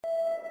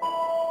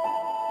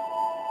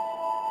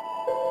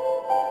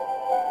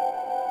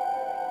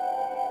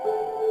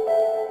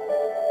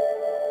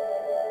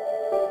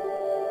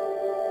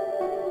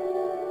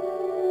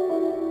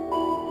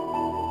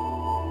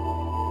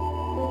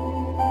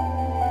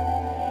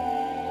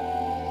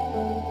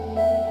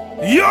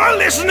You're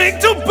listening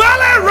to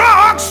Ballet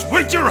Rocks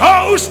with your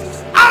host,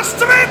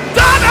 Astrid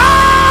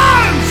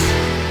Dannens!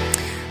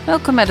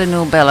 Welcome at a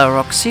new Bella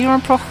Rocks here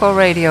on Proco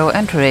Radio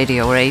and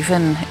Radio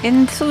Raven.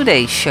 In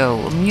today's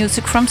show,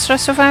 music from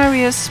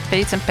Stratovarius,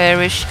 Peyton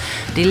Parrish,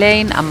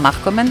 Delane and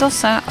Marco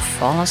Mendoza,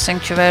 Fallen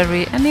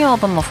Sanctuary and the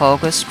album of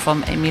August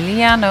from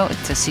Emiliano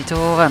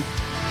Tessitore.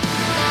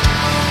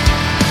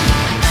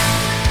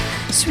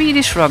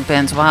 Swedish rock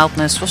band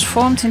Wildness was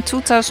formed in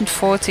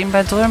 2014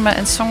 by drummer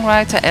and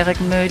songwriter Erik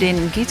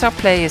Mödin, guitar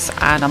players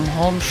Adam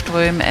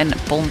Holmström and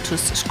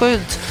Pontus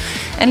Skuld,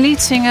 and lead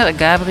singer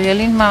Gabriel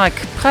Lindmark.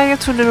 Prior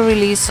to the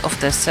release of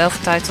their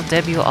self-titled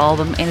debut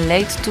album in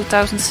late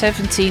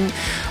 2017,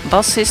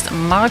 bassist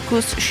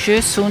Markus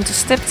Sjösund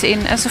stepped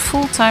in as a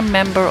full-time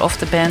member of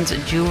the band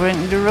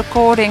during the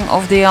recording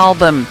of the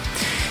album.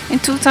 In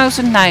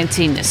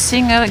 2019,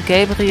 singer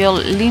Gabriel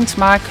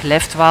Lindmark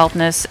left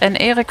Wildness and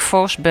Erik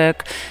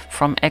Forsberg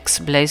from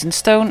ex-Blazing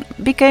Stone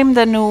became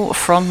their new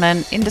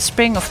frontman in the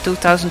spring of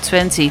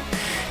 2020.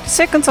 The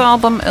second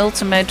album,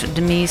 Ultimate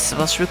Demise,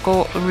 was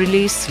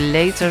released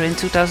later in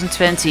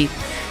 2020.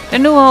 The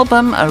new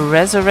album, A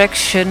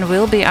Resurrection,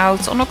 will be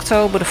out on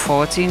October the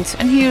 14th,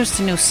 and here's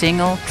the new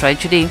single,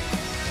 Tragedy.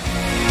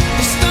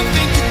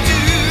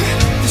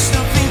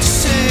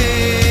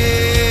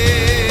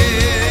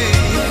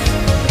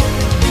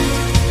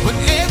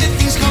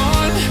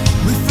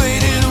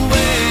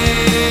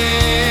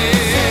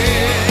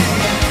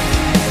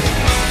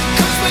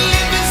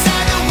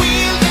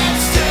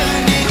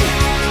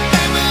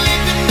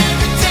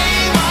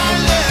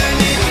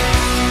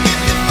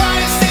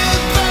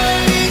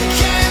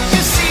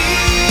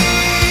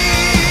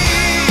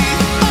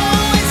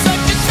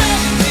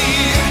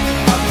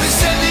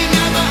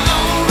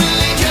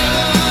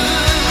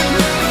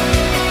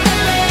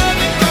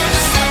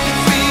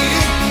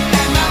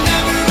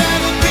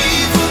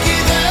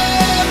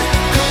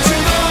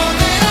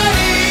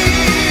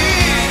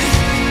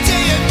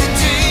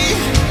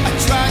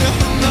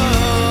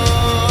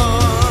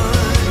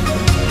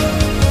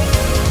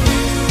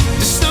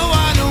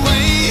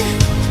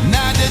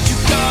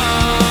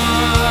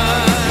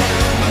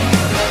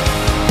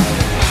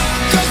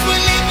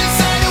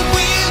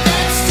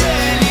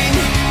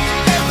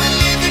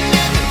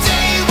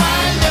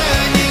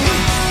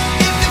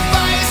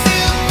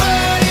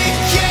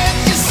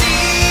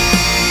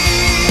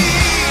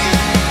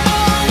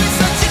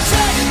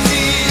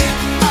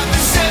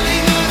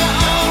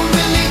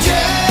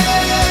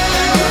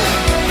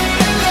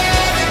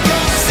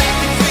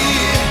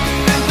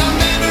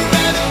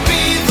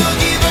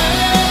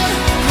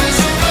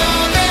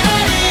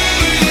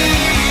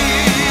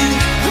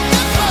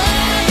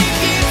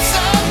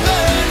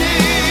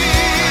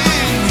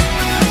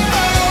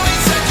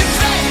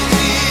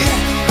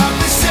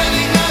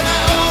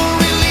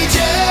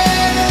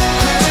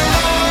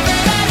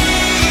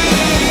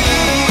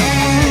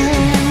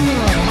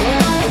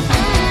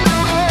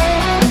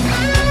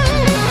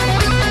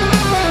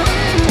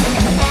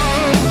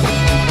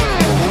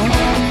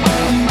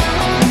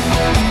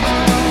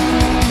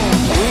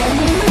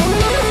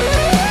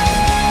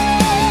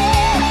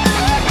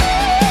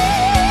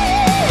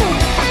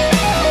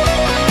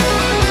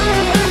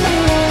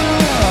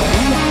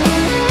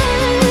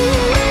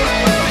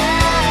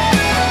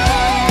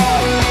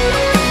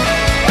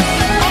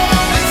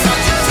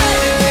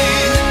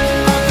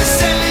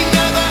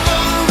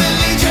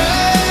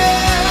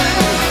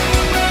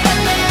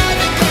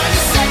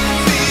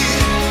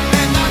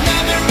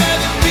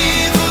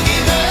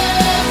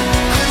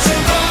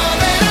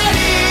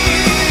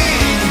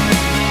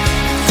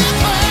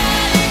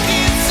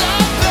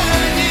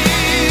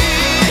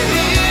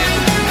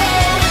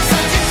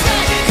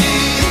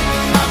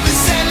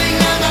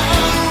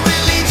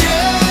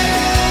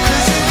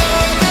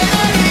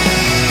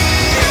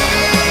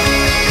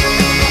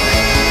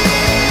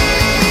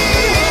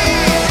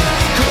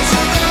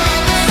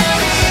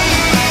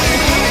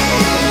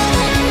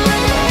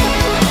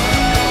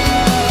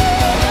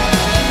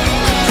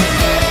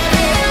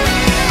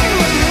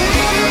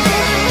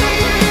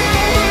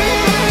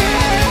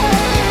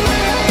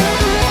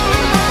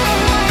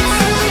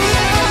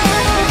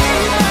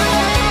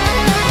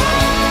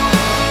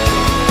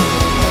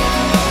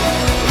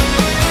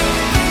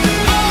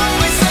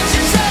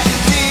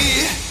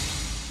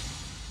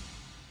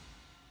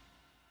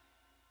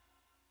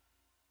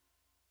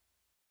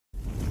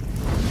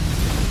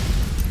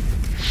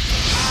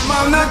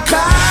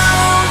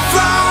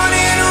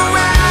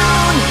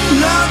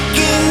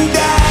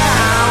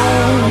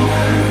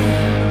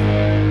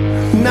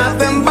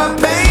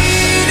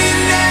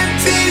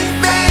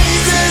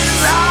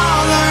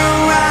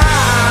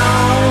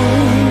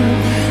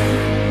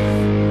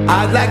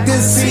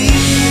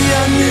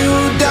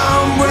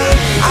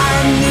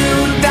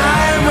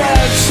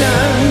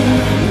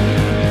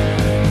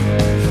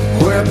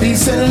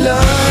 Peace and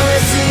love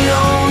is the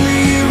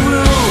only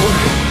rule,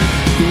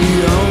 the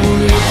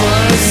only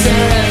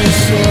possession.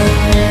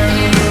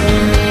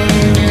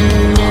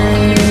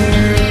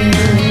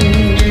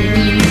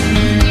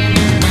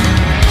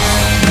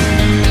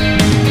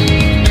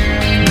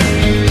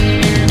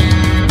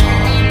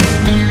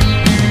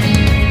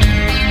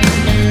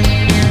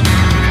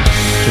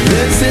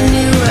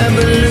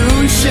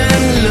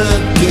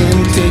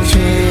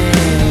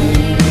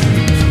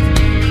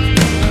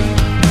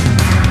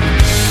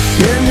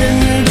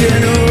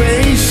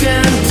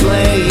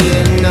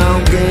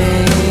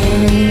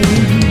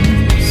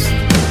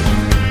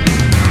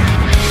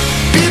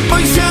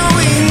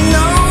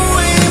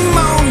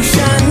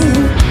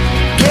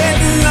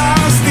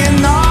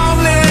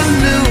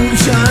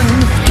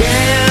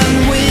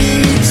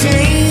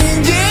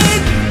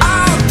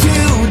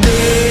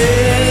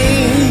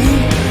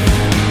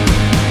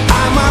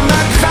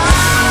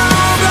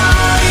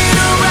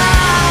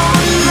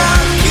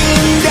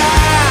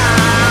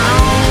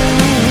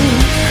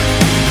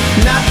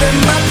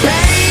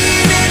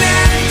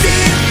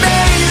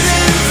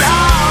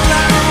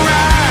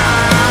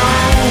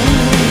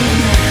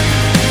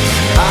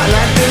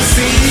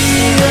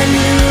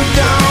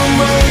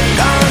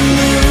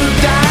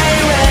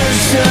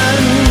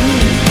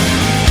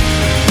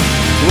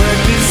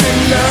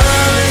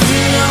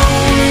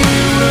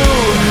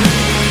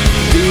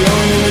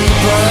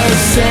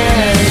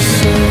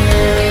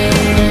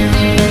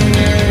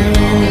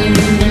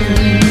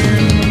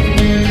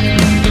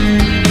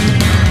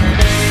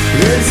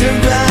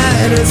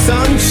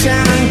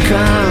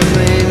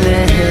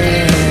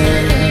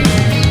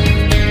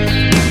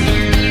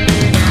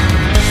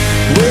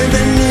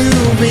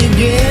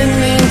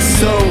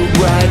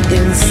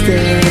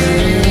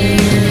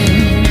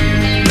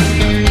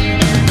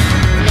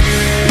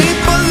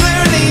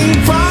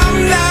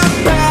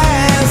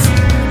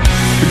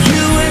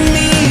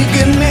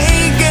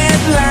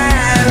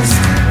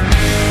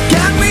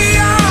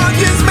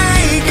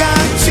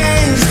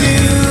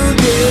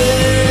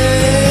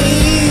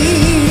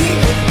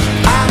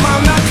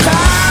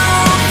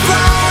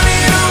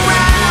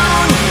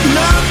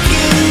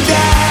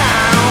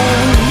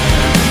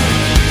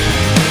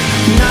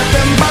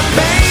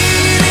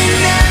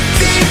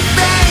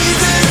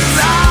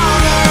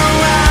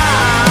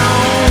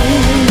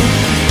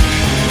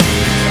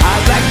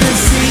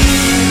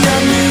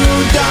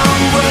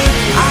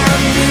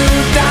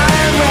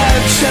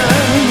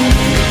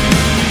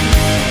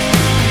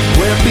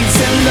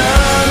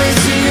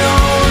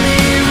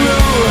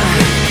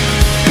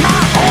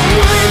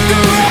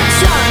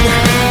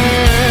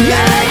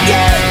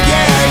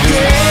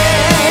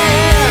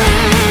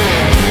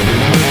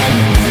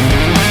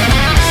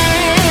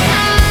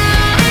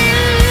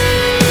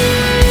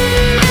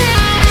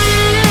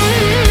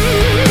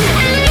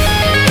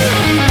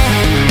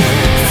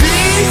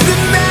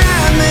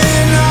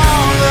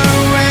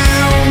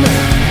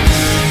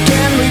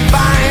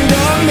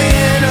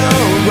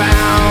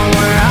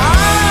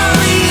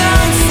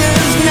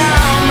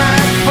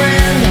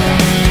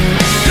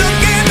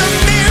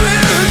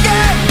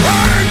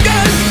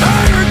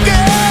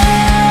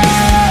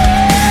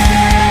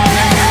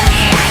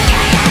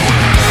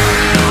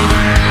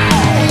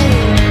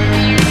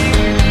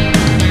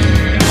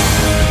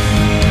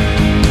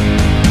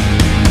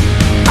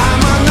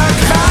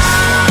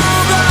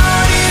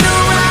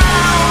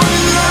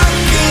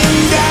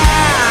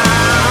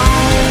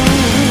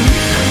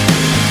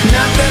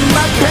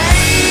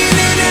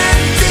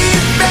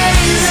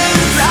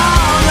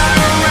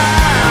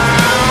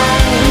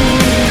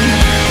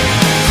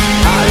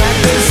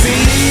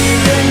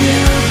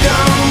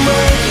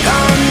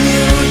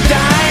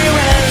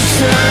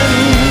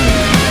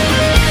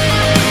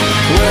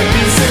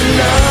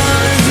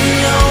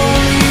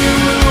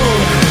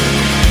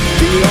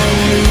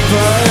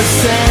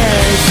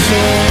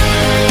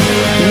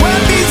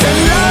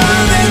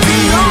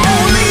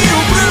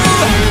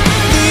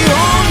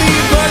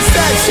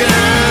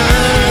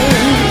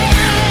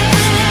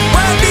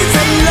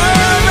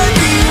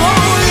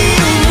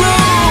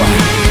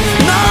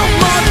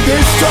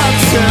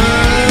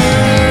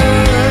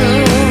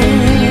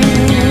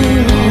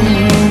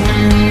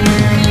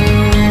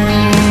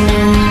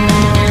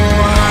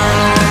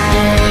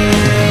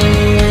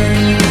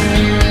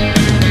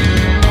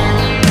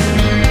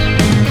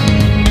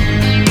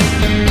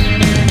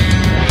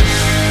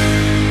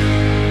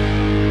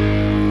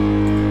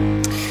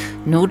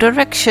 new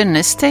direction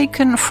is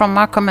taken from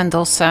Marco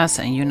Mendoza's,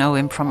 and you know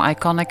him from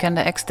Iconic and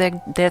the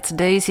Ex-Dead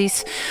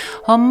Daisies,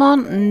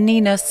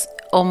 homonymous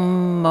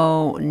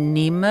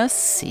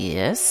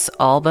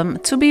album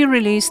to be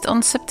released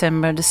on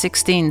September the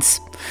 16th.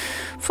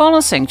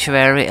 Fallen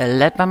Sanctuary,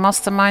 led by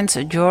masterminds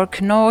Jörg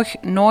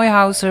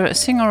Neuhauser,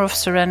 singer of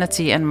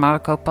Serenity, and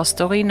Marco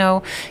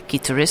Pastorino,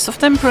 guitarist of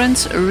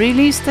Temperance,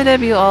 released the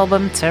debut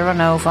album Terra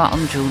Nova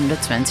on June the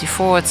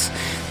 24th.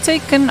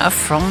 Taken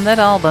from that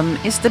album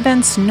is the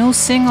band's new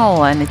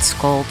single, and it's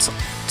called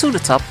To The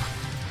Top.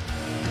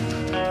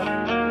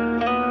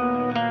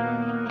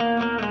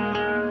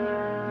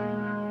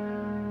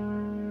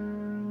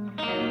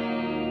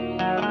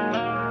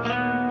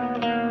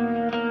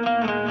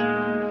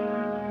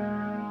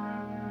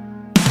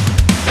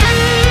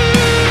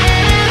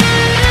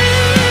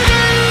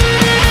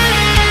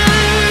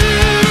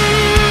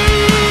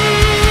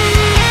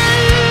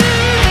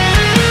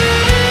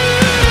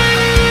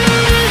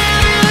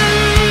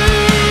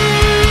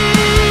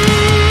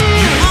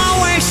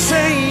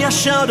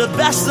 The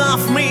best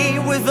of me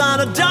without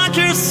a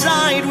darker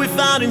side,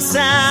 without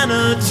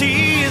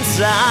insanity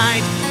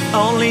inside,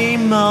 only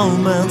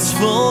moments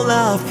full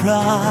of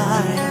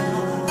pride.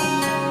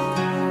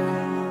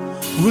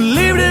 We'll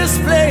leave this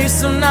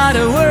place tonight,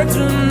 a word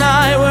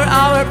tonight, where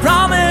our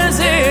promise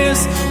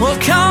is we'll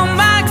come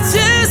back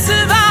to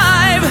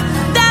survive.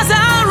 That's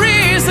our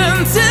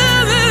reason to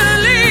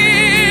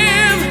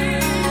believe.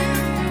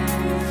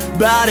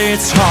 But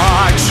it's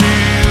hard to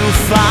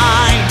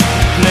find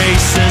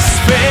places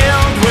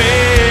filled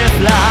with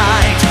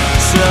light.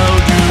 So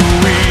do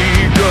we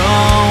go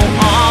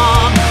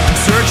on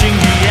searching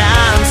the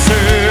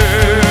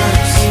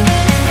answers?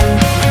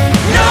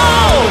 No,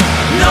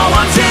 no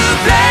one to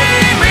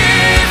blame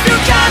if you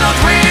cannot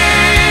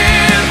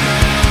win.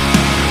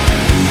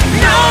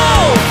 No,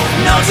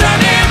 no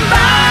turning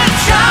back,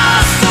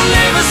 just to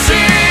live a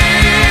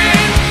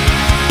sin.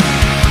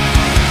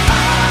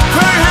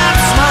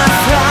 Perhaps, my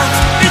friend,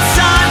 it's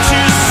time to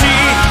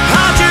see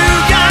how to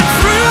get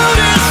through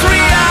this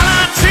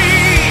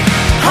reality.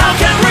 How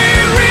can we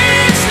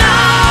reach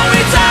now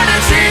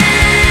eternity?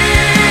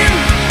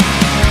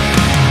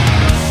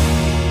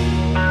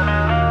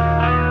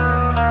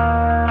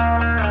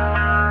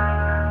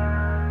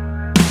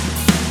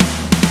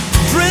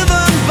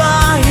 Driven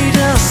by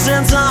the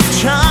sense of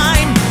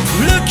time,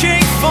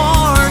 looking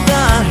for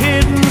the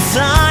hidden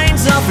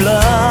signs of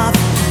love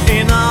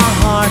in our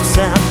hearts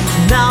and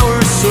in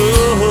our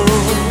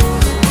souls.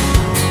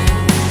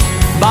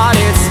 But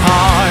it's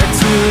hard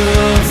to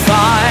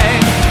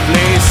find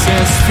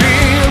places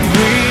filled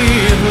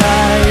with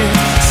light.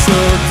 So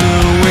do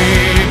we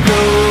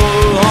go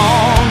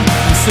on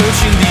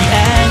searching the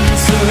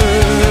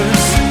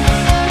answers?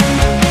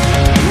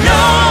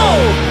 No,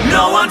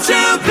 no one to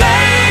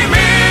blame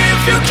if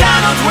you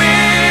cannot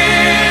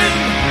win.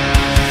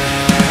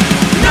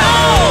 No,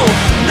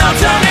 no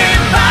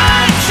turning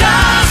back,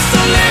 just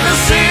to live a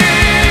sin.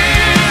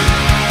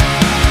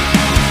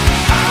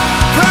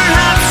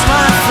 Perhaps,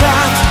 my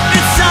friend,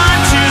 it's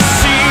time to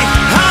see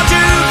how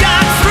to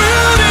get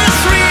through this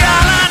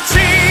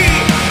reality.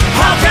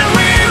 How can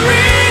we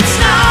reach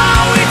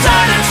now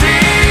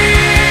eternity?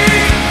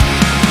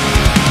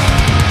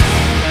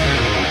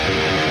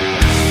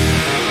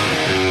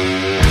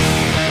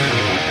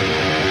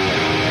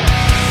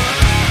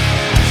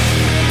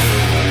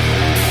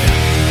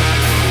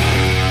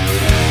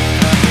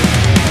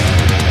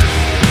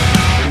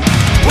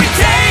 We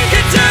take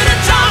it to the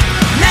top,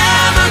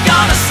 never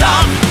gonna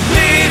stop,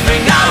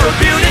 living our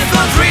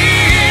beautiful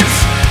dreams.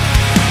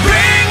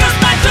 Bring us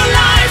back to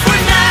life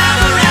with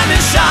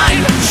never-ending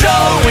shine,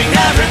 showing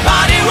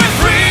everybody we're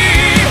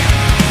free.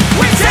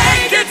 We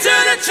take it to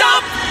the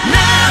top,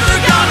 never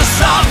gonna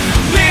stop,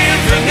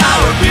 living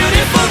our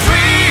beautiful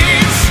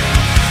dreams.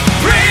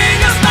 Bring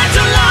us back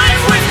to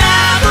life with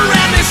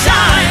never-ending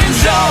shine,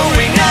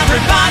 showing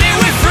everybody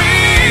we're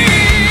free.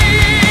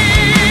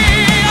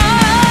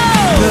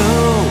 No,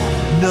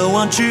 no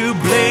one to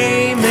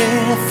blame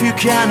if you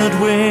cannot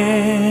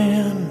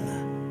win.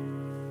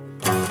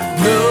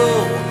 No,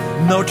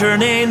 no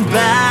turning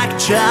back,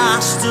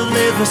 just to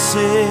live a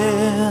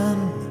sin.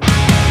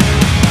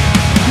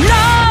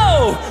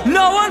 No,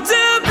 no one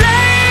to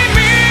blame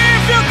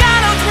if you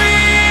cannot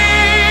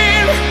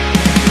win.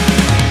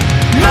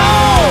 No,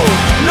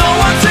 no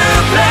one to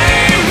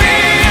blame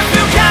if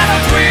you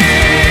cannot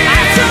win.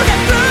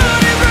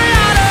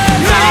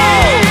 No,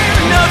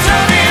 no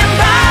turning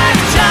back,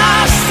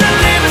 just to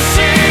live a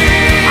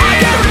sin.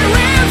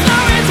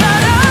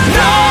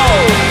 No,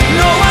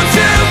 no one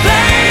to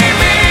blame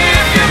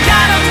if you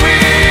cannot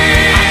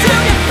win.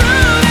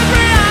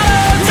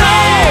 No,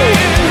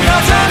 no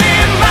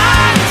turning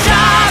back,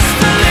 just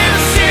to live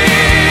a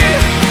sin.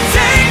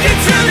 Take it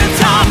to the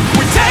top,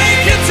 we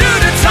take it to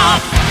the top.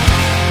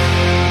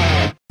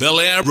 Bel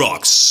Air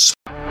rocks.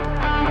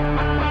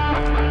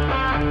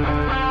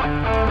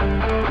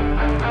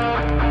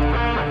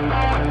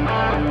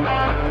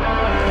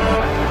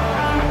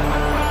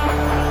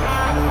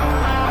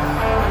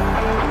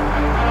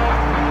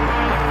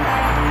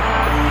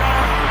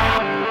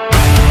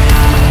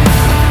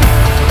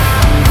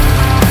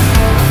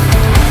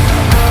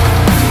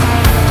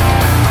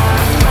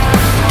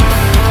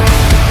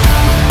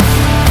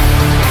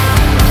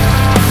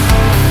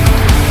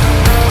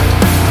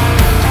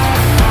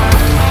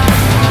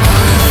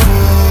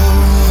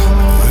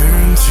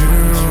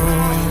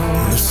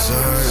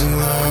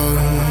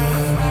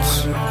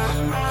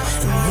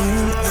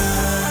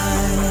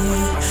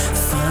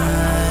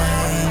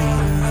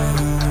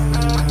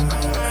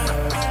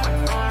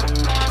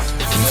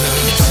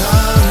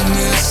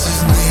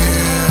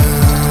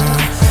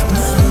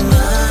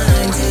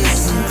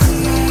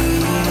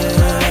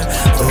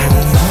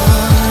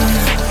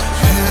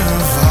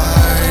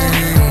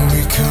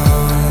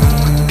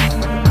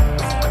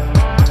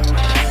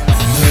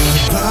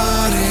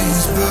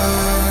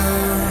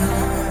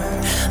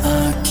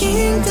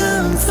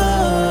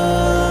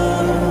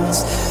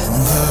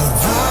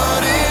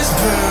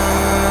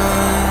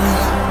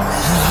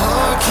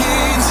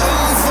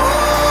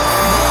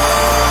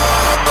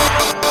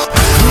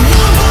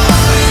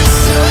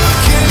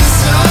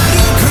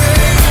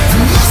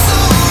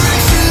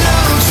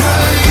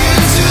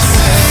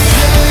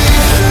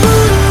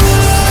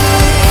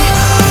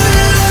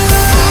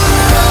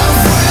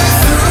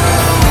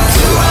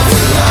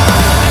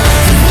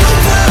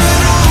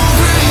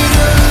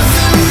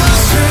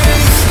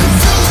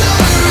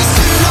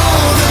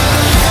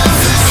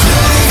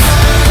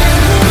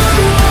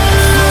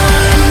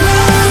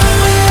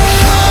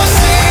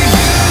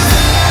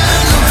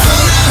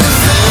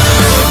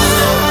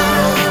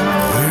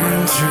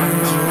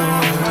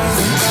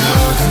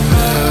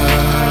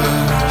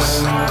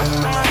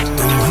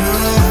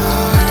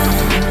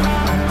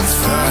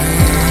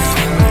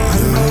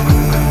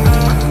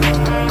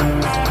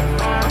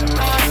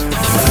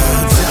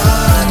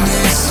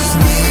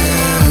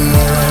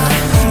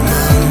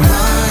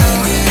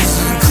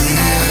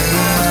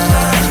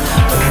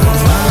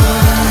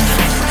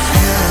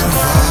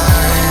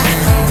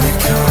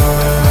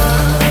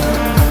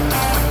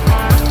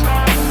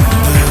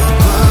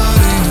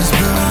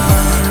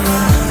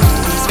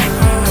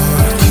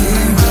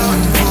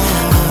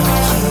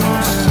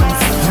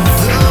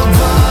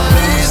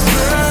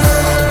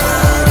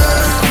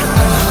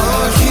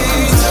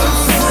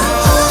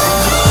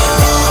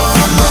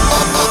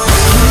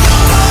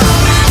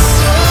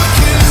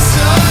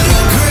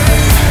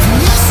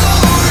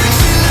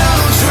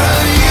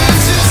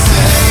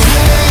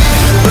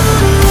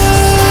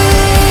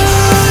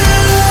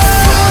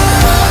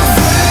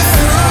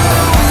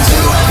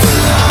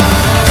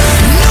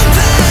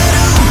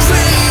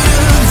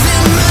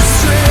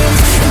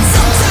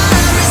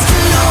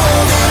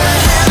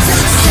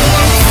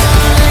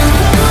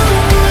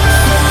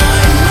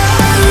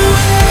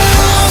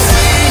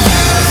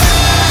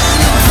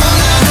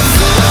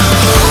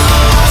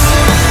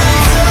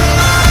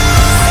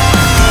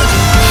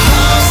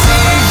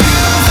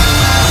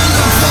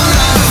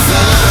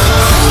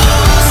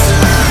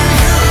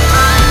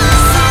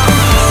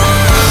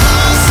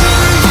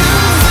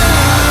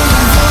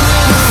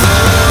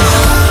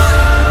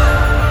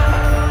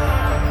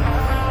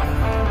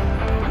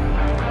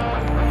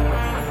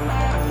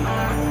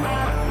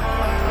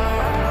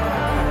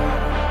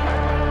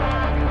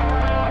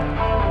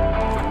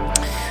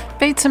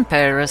 Peyton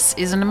Paris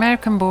is an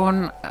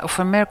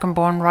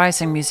American-born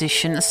rising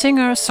musician,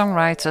 singer,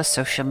 songwriter,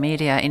 social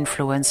media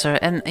influencer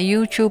and a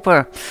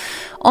YouTuber.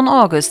 On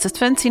August the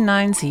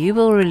 29th he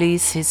will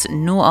release his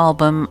new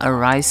album A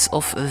Rise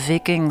of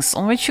Vikings,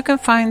 on which you can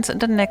find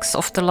the next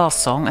of the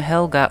last song,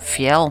 Helga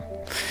Fjell.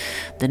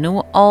 The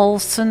new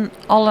Alan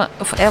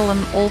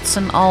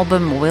Olsen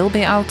album will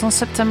be out on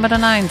September the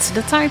 9th.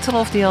 The title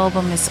of the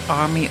album is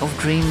Army of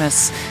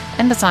Dreamers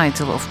and the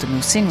title of the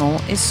new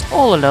single is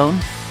All Alone.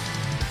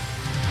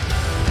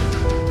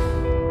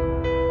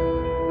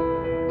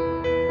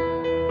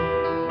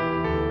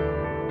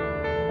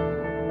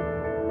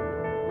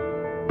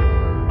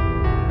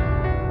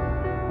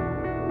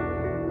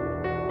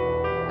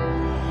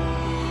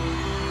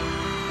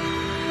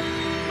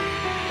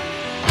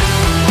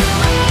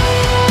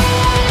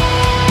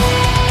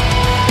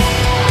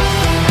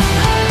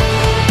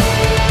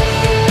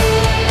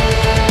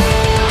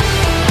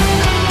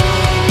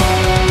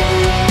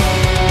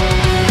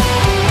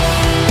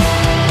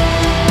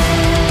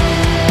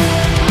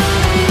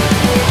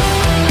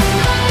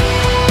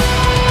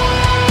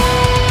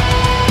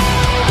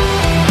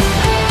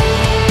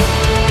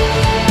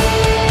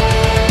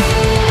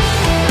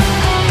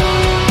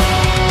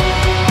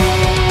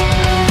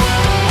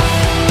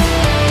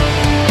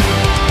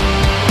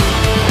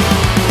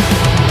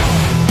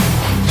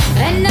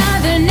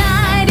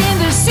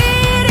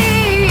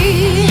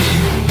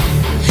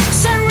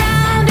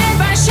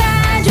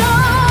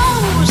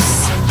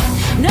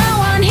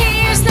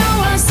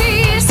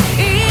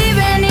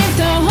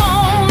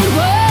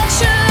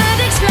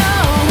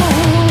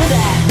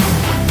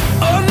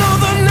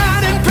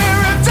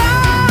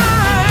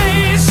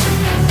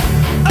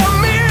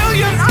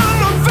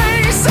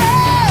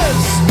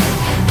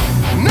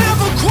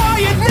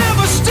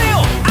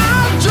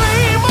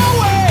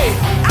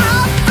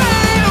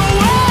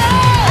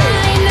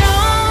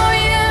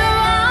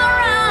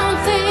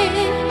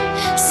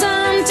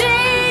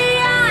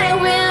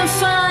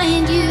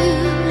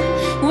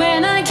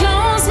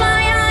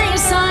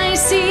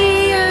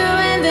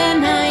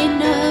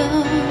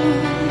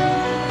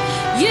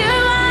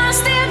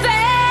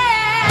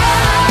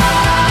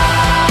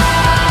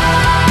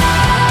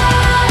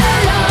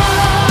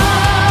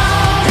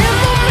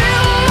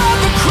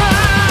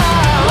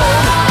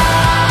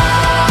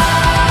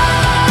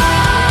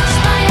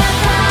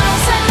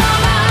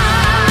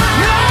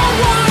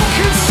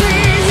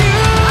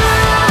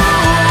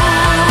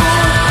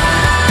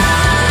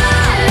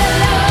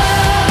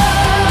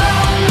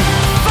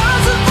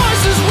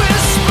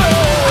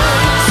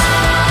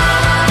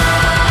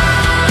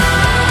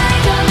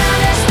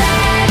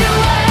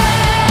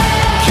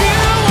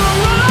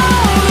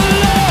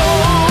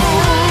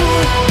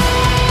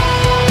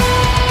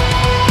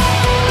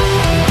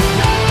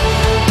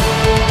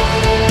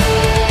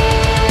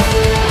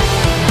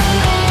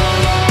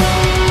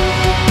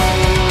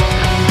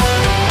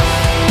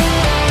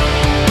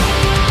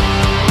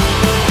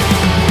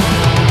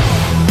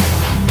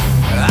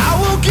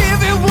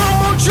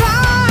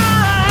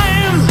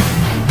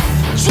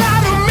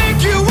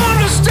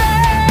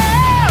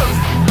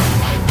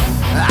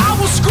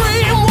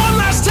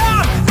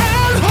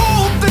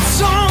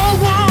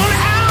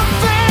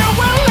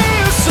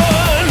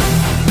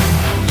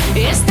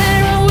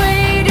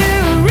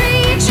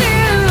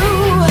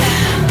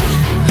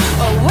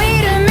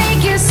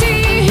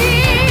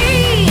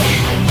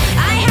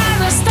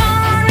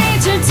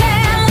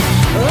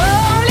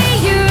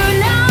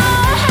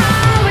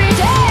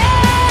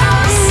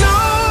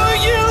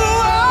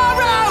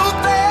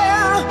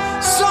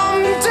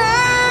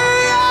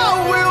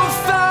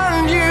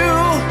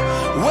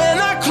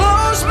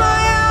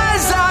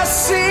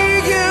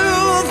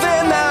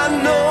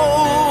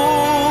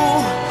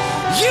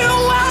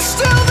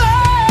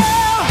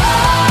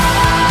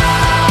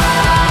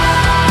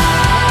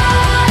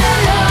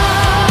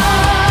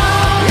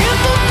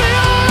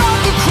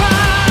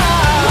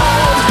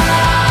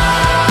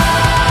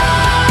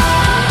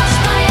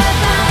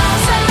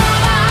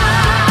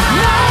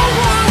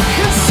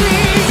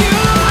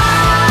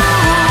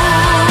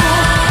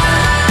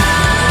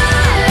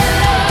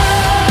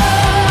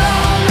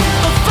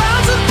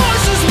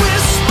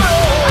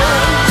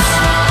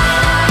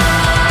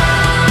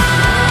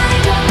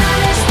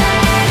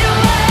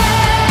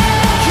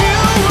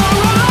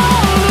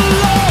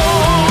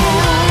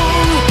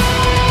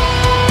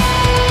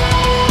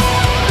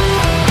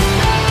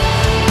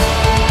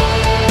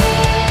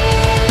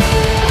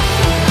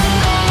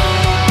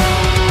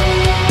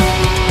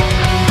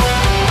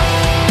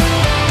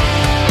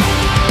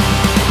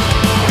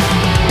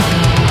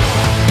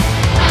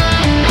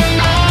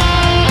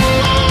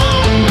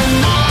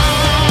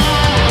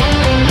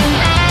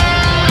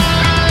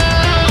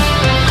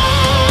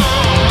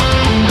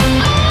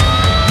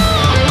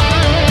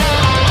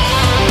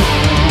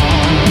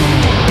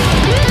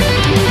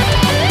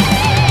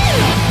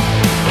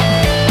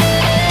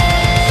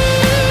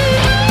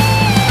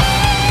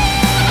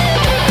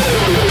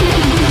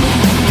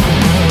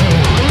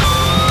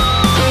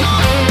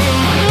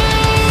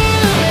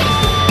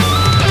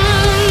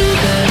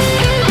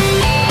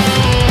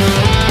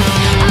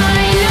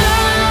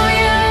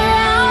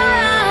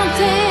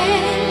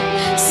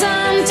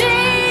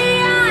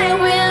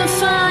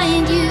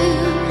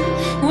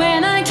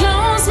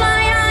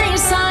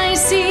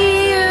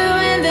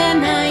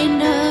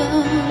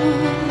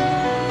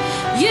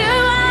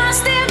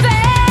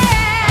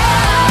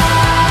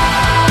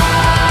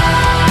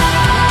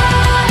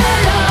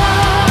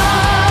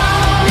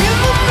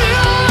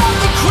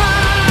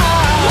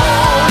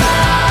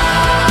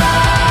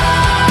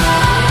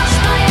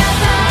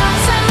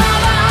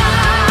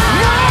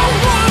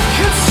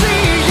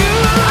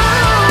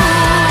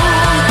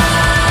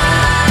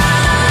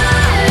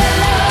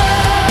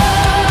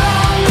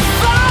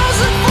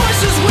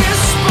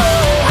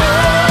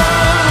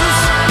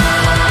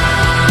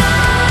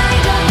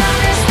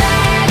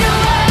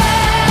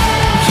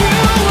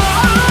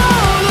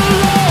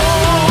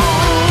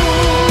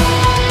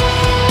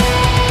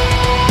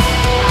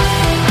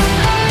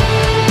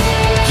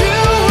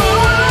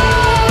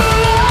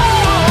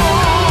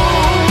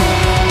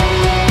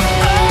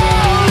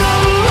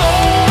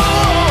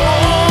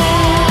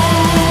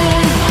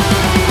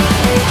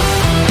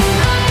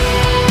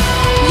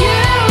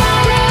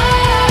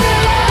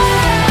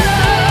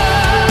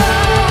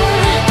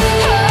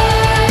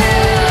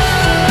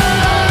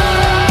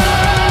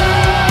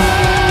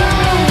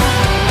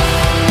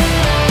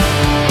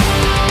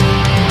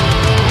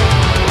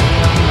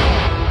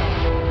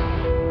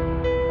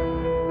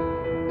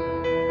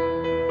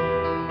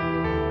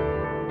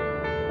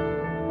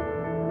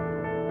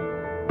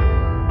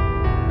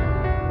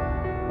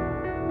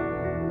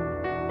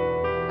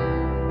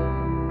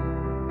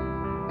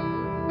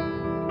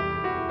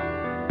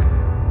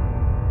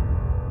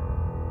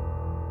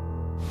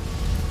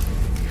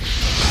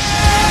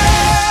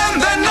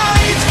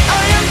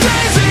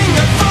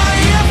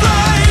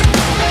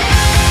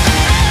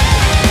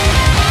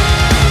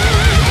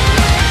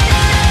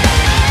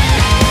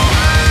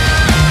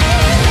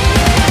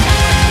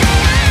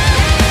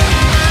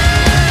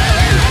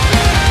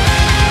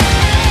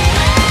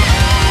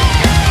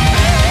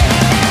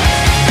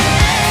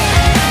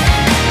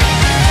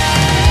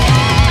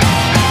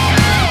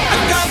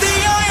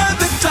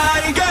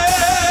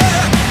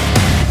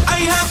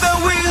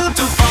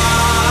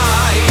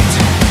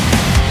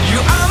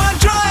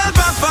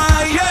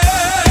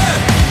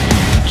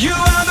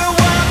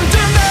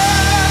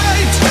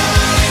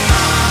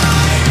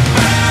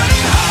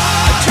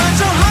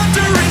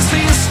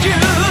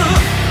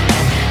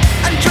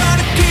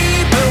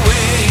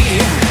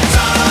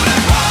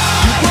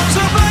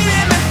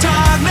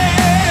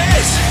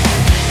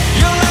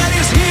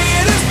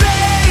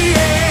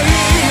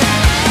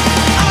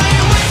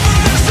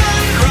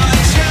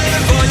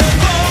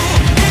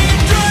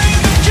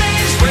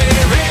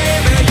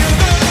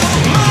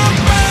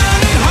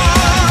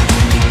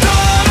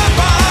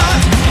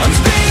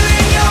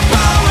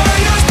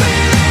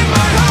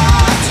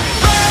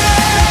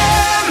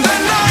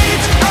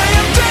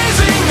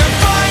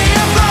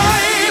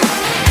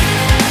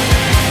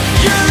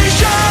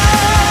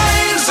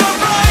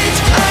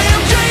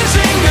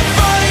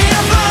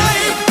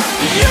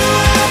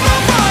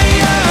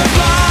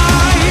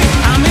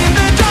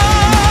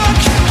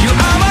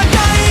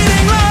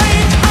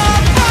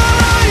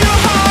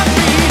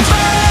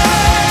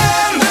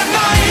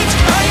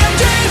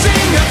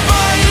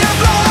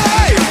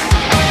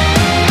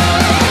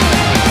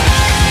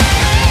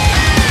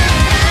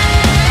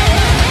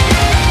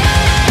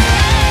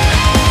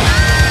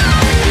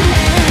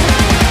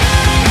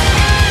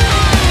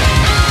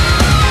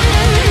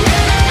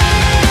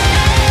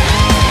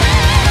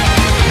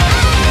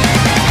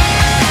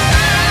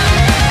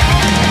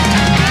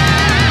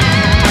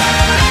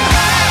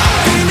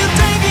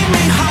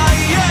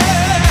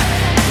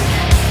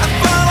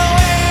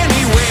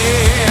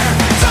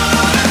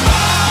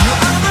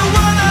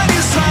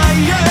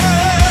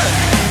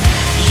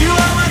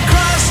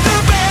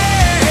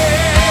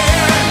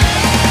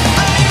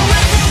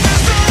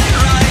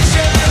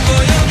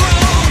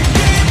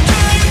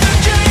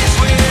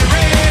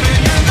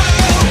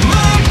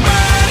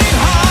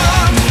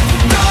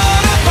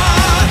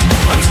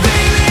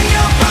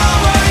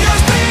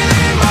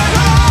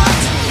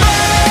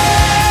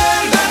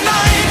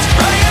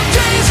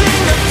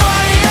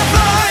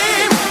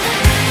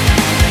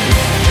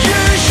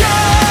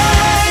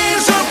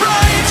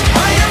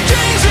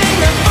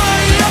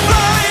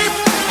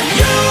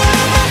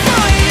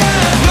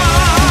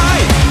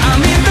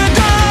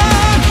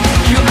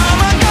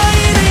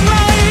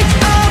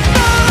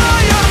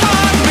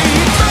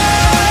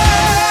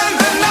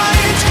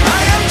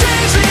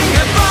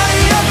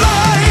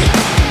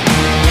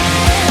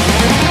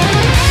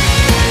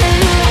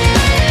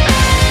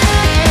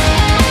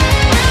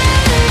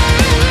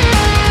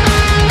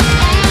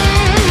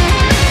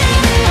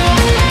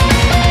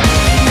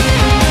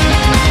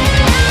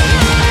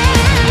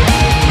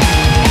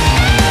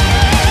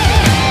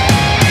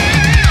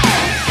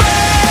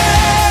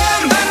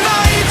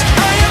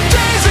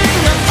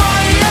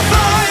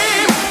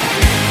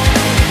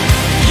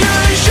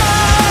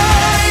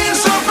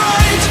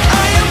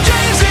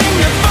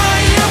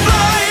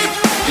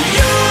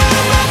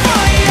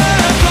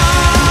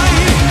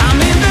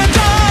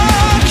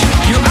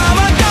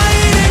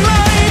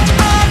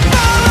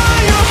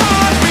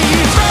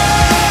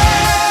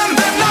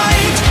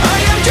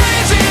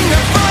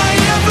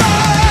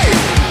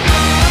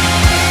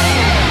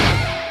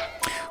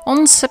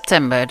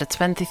 September the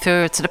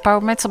 23rd, the power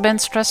metal band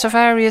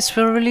Stratovarius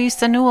will release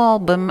their new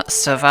album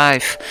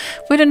Survive.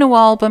 With a new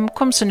album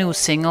comes a new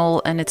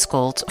single and it's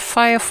called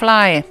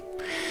Firefly.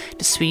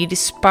 The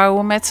Swedish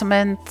power metal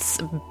band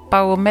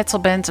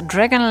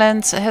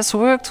Dragonland has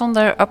worked on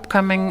their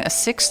upcoming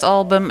sixth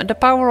album, The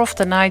Power of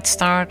the Night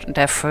Star,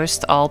 their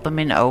first album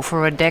in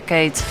over a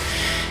decade.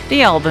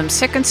 The album's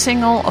second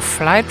single, A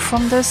Flight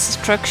from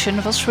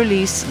Destruction, was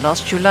released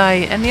last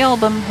July, and the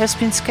album has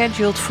been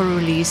scheduled for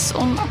release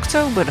on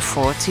October the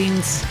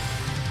 14th.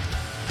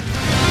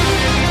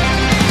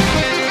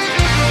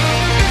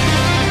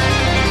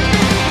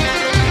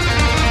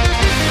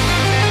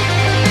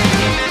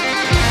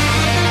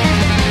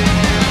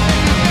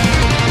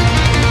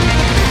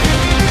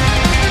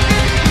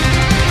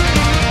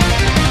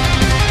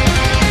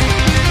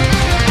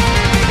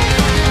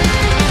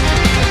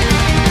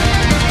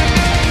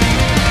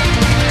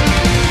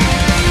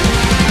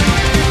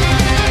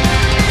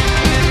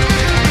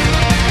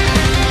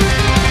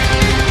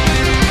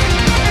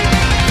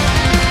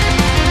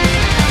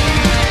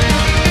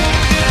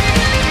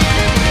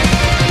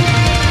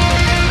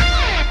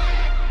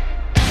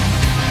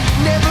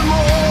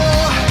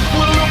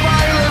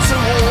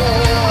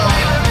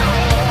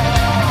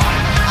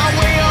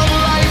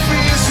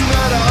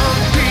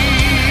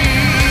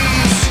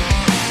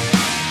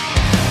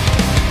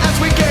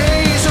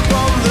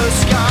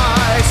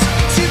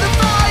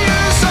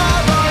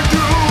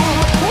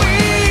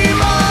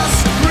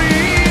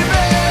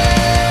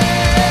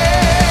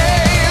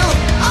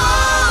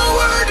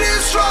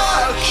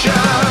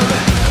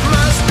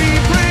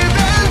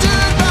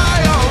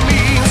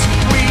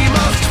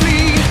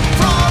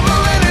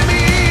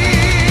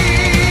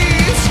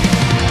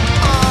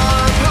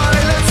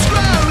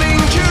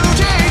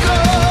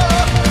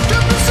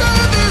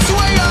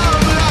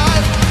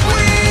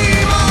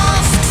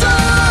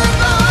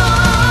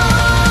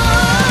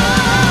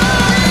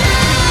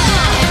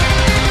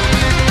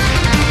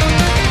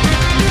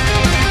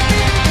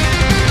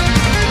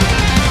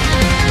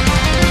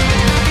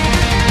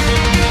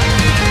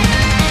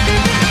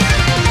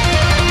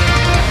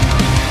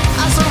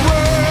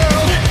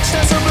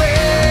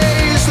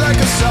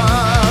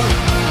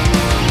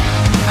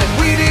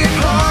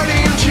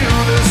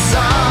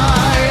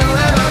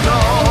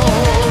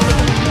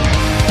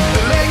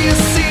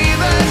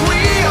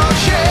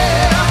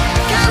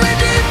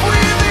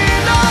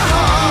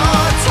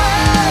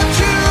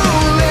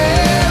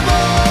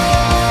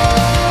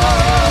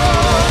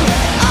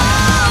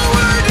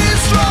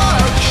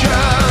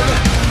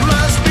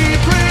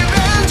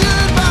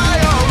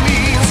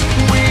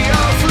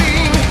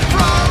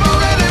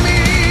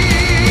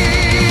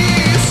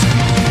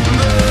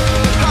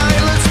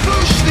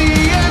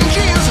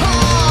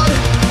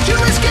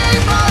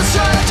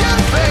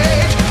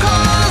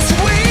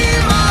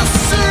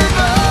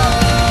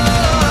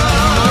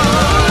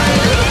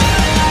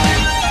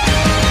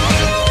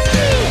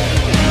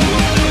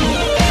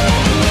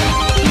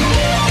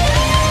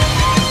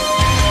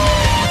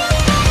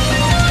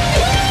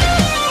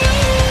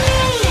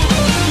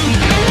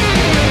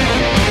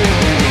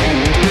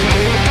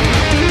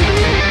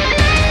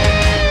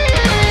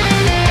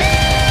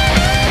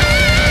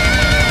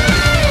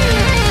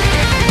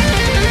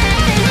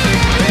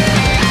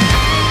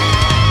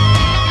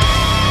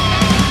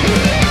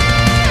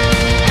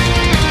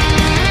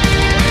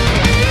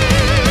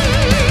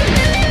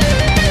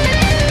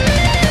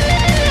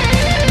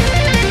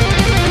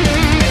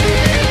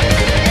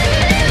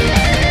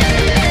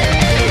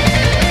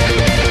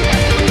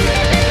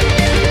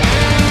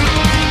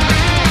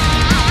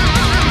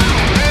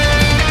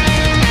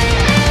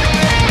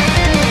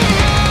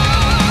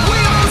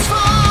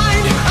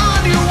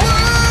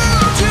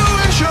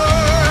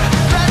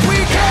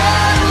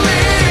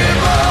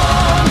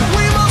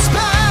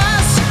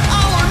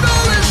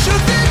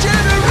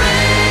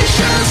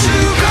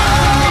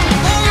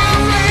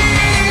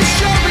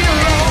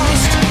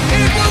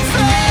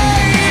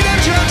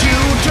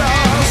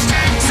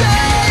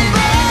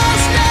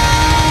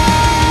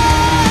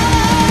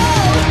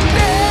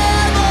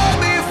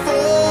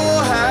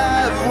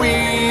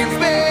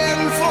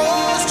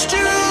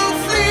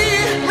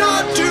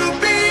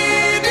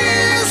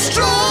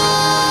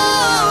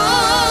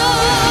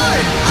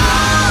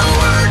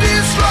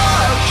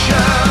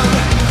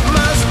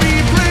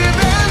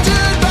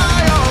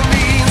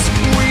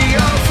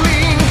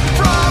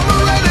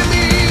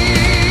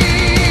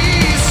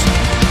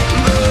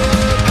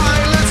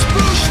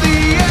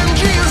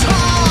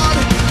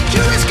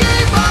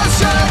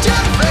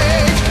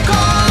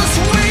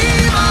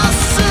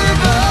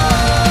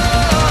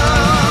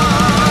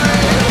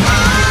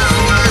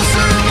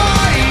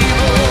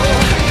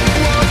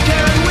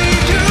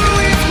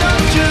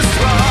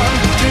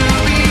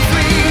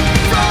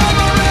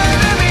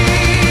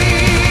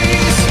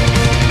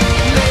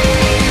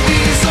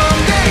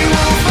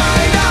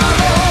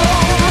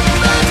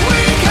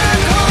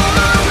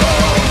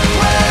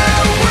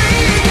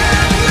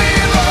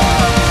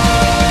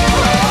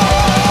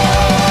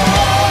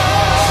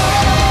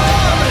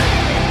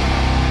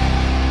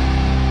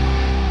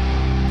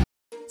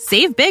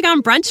 Save big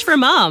on brunch for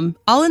mom,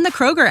 all in the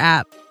Kroger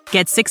app.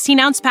 Get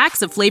 16-ounce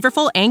packs of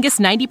flavorful Angus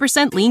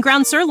 90% lean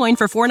ground sirloin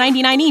for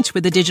 $4.99 each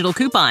with a digital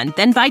coupon.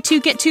 Then buy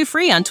 2, get 2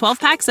 free on 12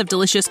 packs of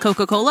delicious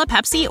Coca-Cola,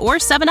 Pepsi, or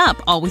 7-Up,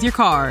 all with your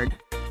card.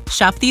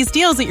 Shop these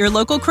deals at your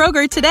local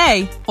Kroger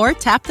today, or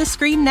tap the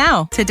screen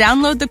now to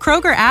download the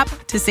Kroger app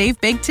to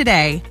save big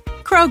today.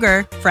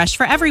 Kroger, fresh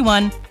for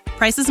everyone.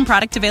 Prices and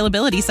product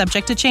availability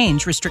subject to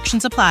change.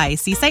 Restrictions apply.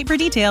 See site for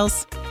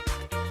details.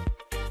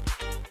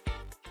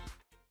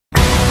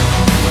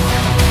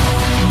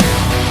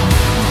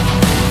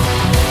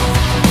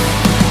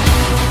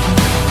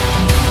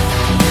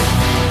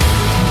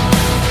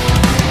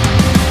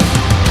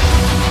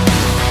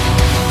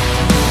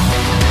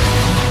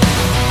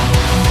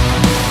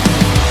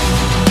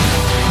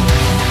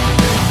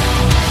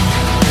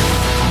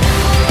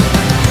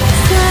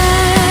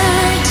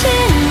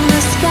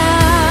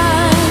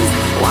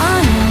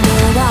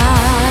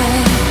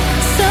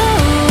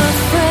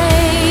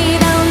 Afraid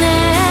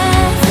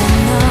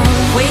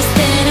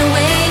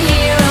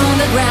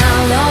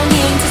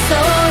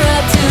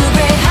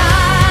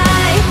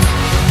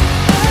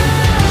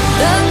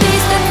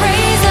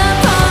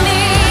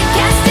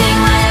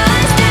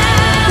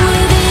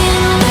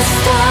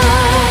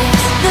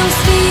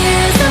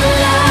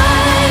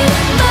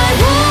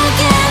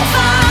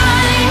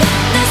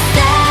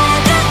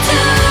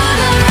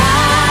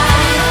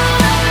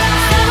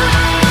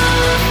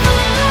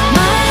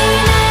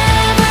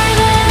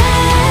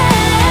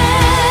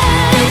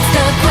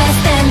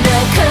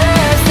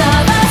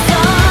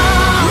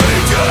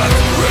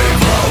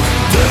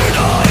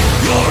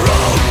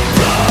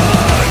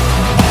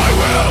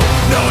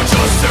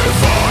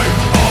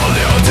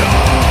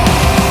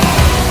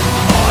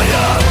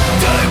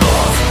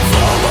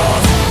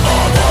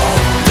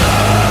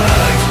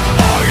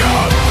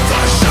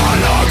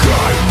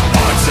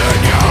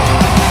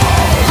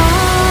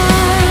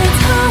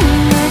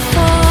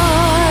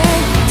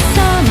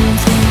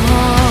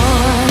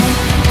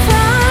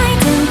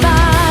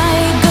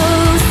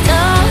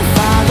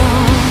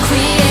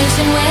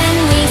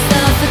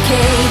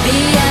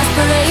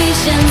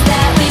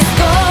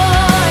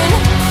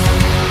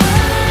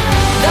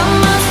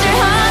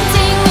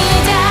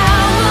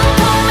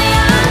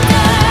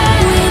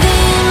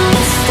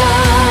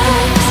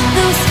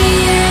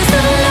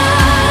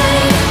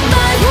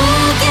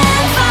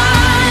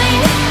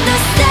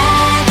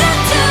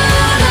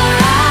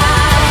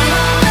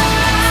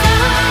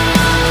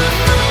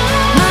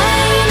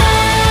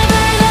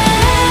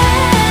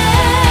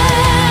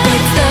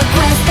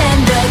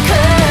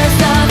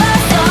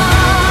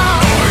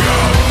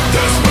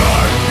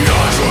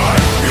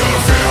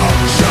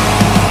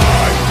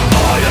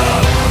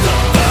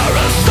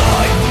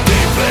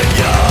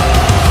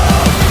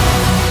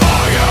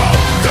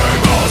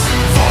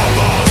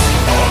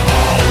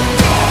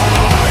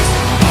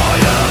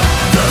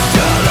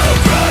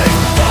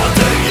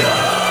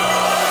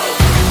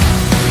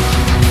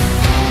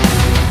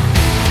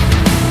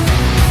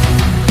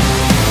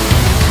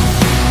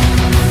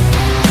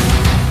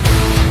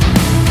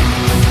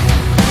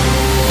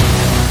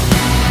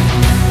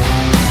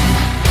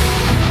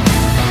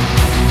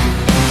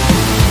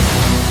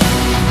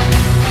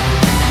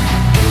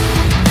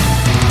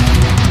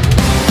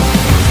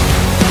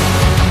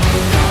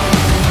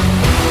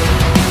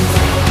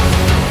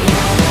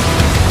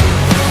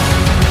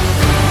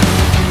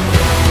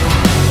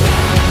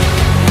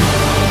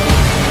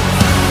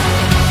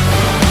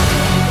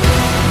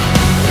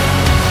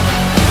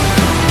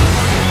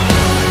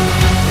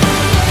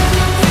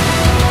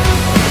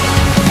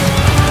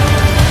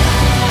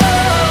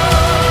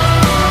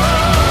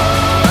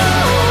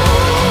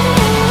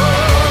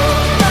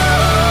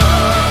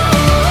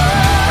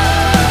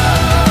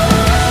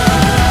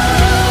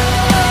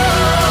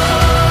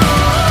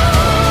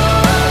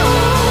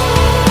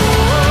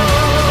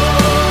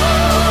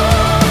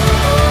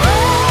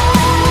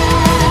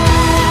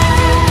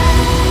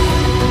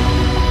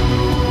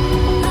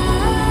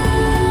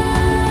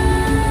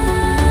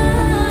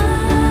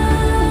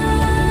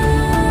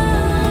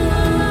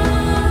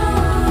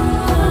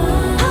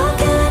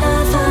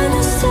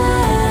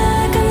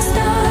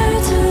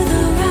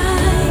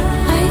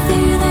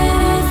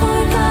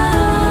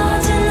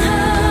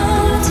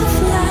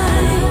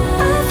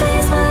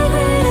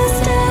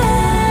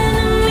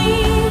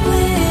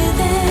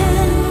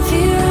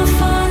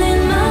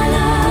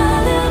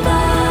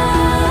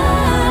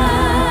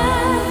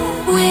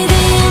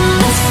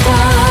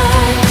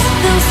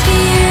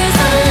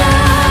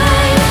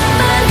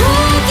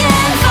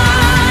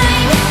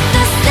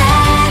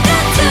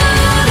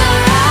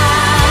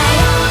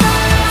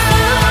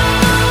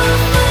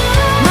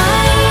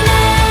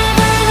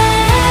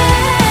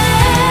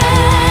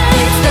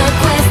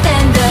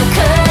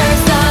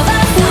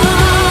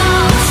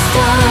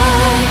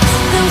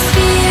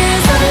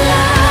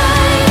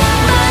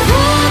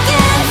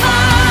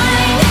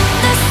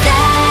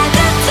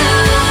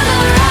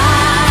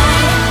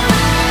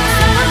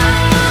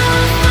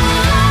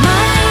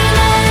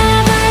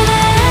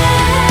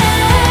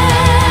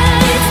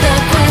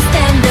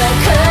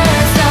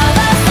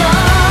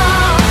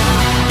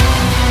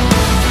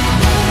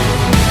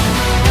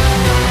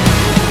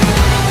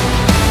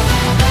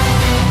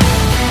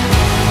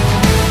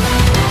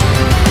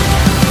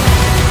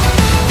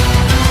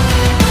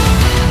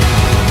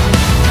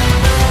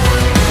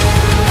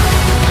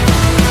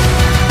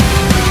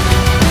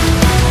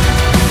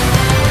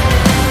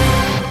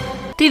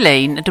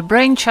Lane, the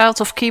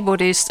brainchild of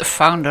keyboardist,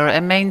 founder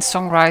and main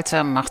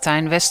songwriter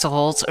Martijn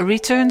Westerholt,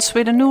 returns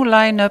with a new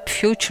lineup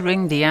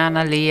featuring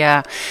Diana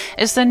Lea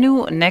as the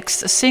new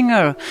next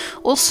singer.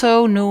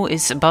 Also new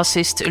is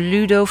bassist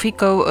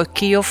Ludovico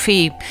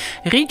Chioffi.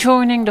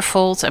 Rejoining the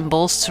fold and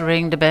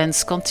bolstering the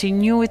band's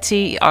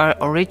continuity are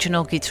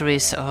original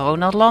guitarist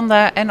Ronald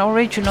Landa and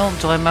original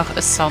drummer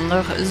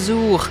Sander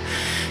Zoer.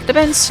 The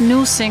band's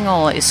new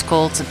single is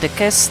called The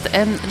Guest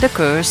and the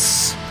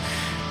Curse.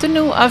 The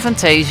new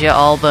Avantasia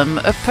album,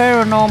 A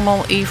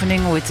Paranormal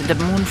Evening with the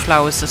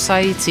Moonflower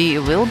Society,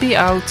 will be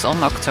out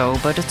on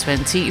October the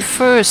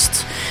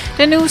 21st.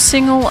 The new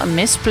single,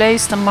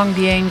 Misplaced Among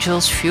the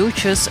Angels,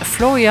 features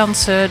Floor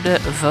Jansen, the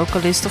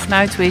vocalist of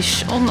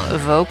Nightwish, on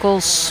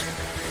vocals.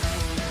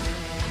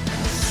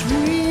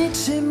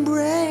 Sweet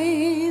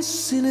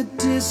embrace in a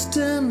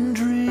distant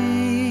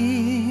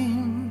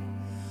dream.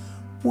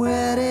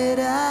 Where did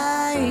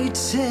I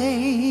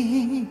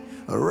take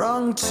a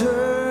wrong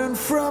turn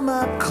from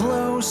up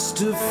close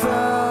to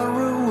far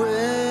away?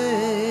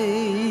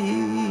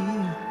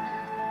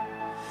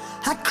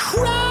 A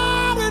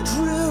crowded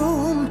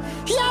room,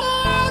 yet a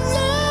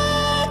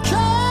lonely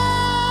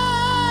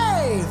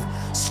cave.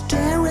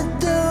 Stare at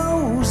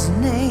those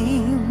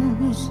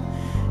names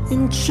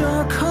in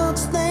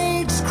charcoals,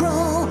 they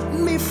scroll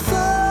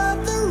before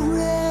the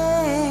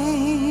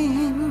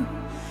rain.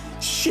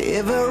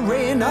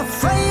 Shivering,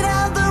 afraid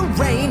of the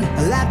rain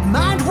that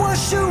might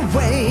wash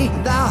away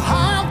the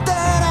heart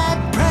that I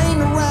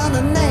paint around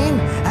a name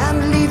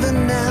and leave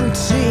an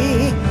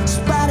empty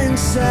spot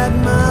inside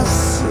my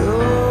soul.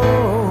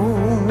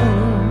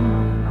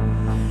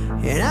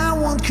 And I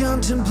won't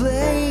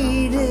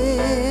contemplate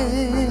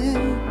it.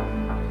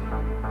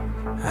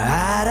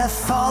 I'd have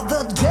thought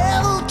the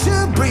devil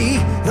to be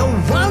the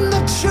one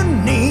that you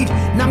need,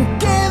 and I'm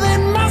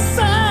giving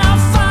myself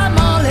 5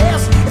 more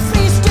years. If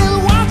he still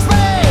wants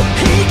me,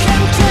 he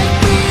can take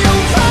me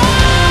away.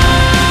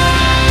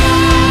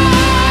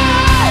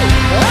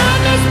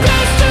 I'm his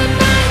best in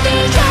the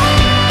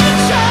angels.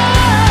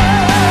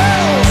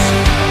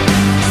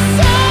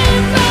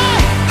 Save me,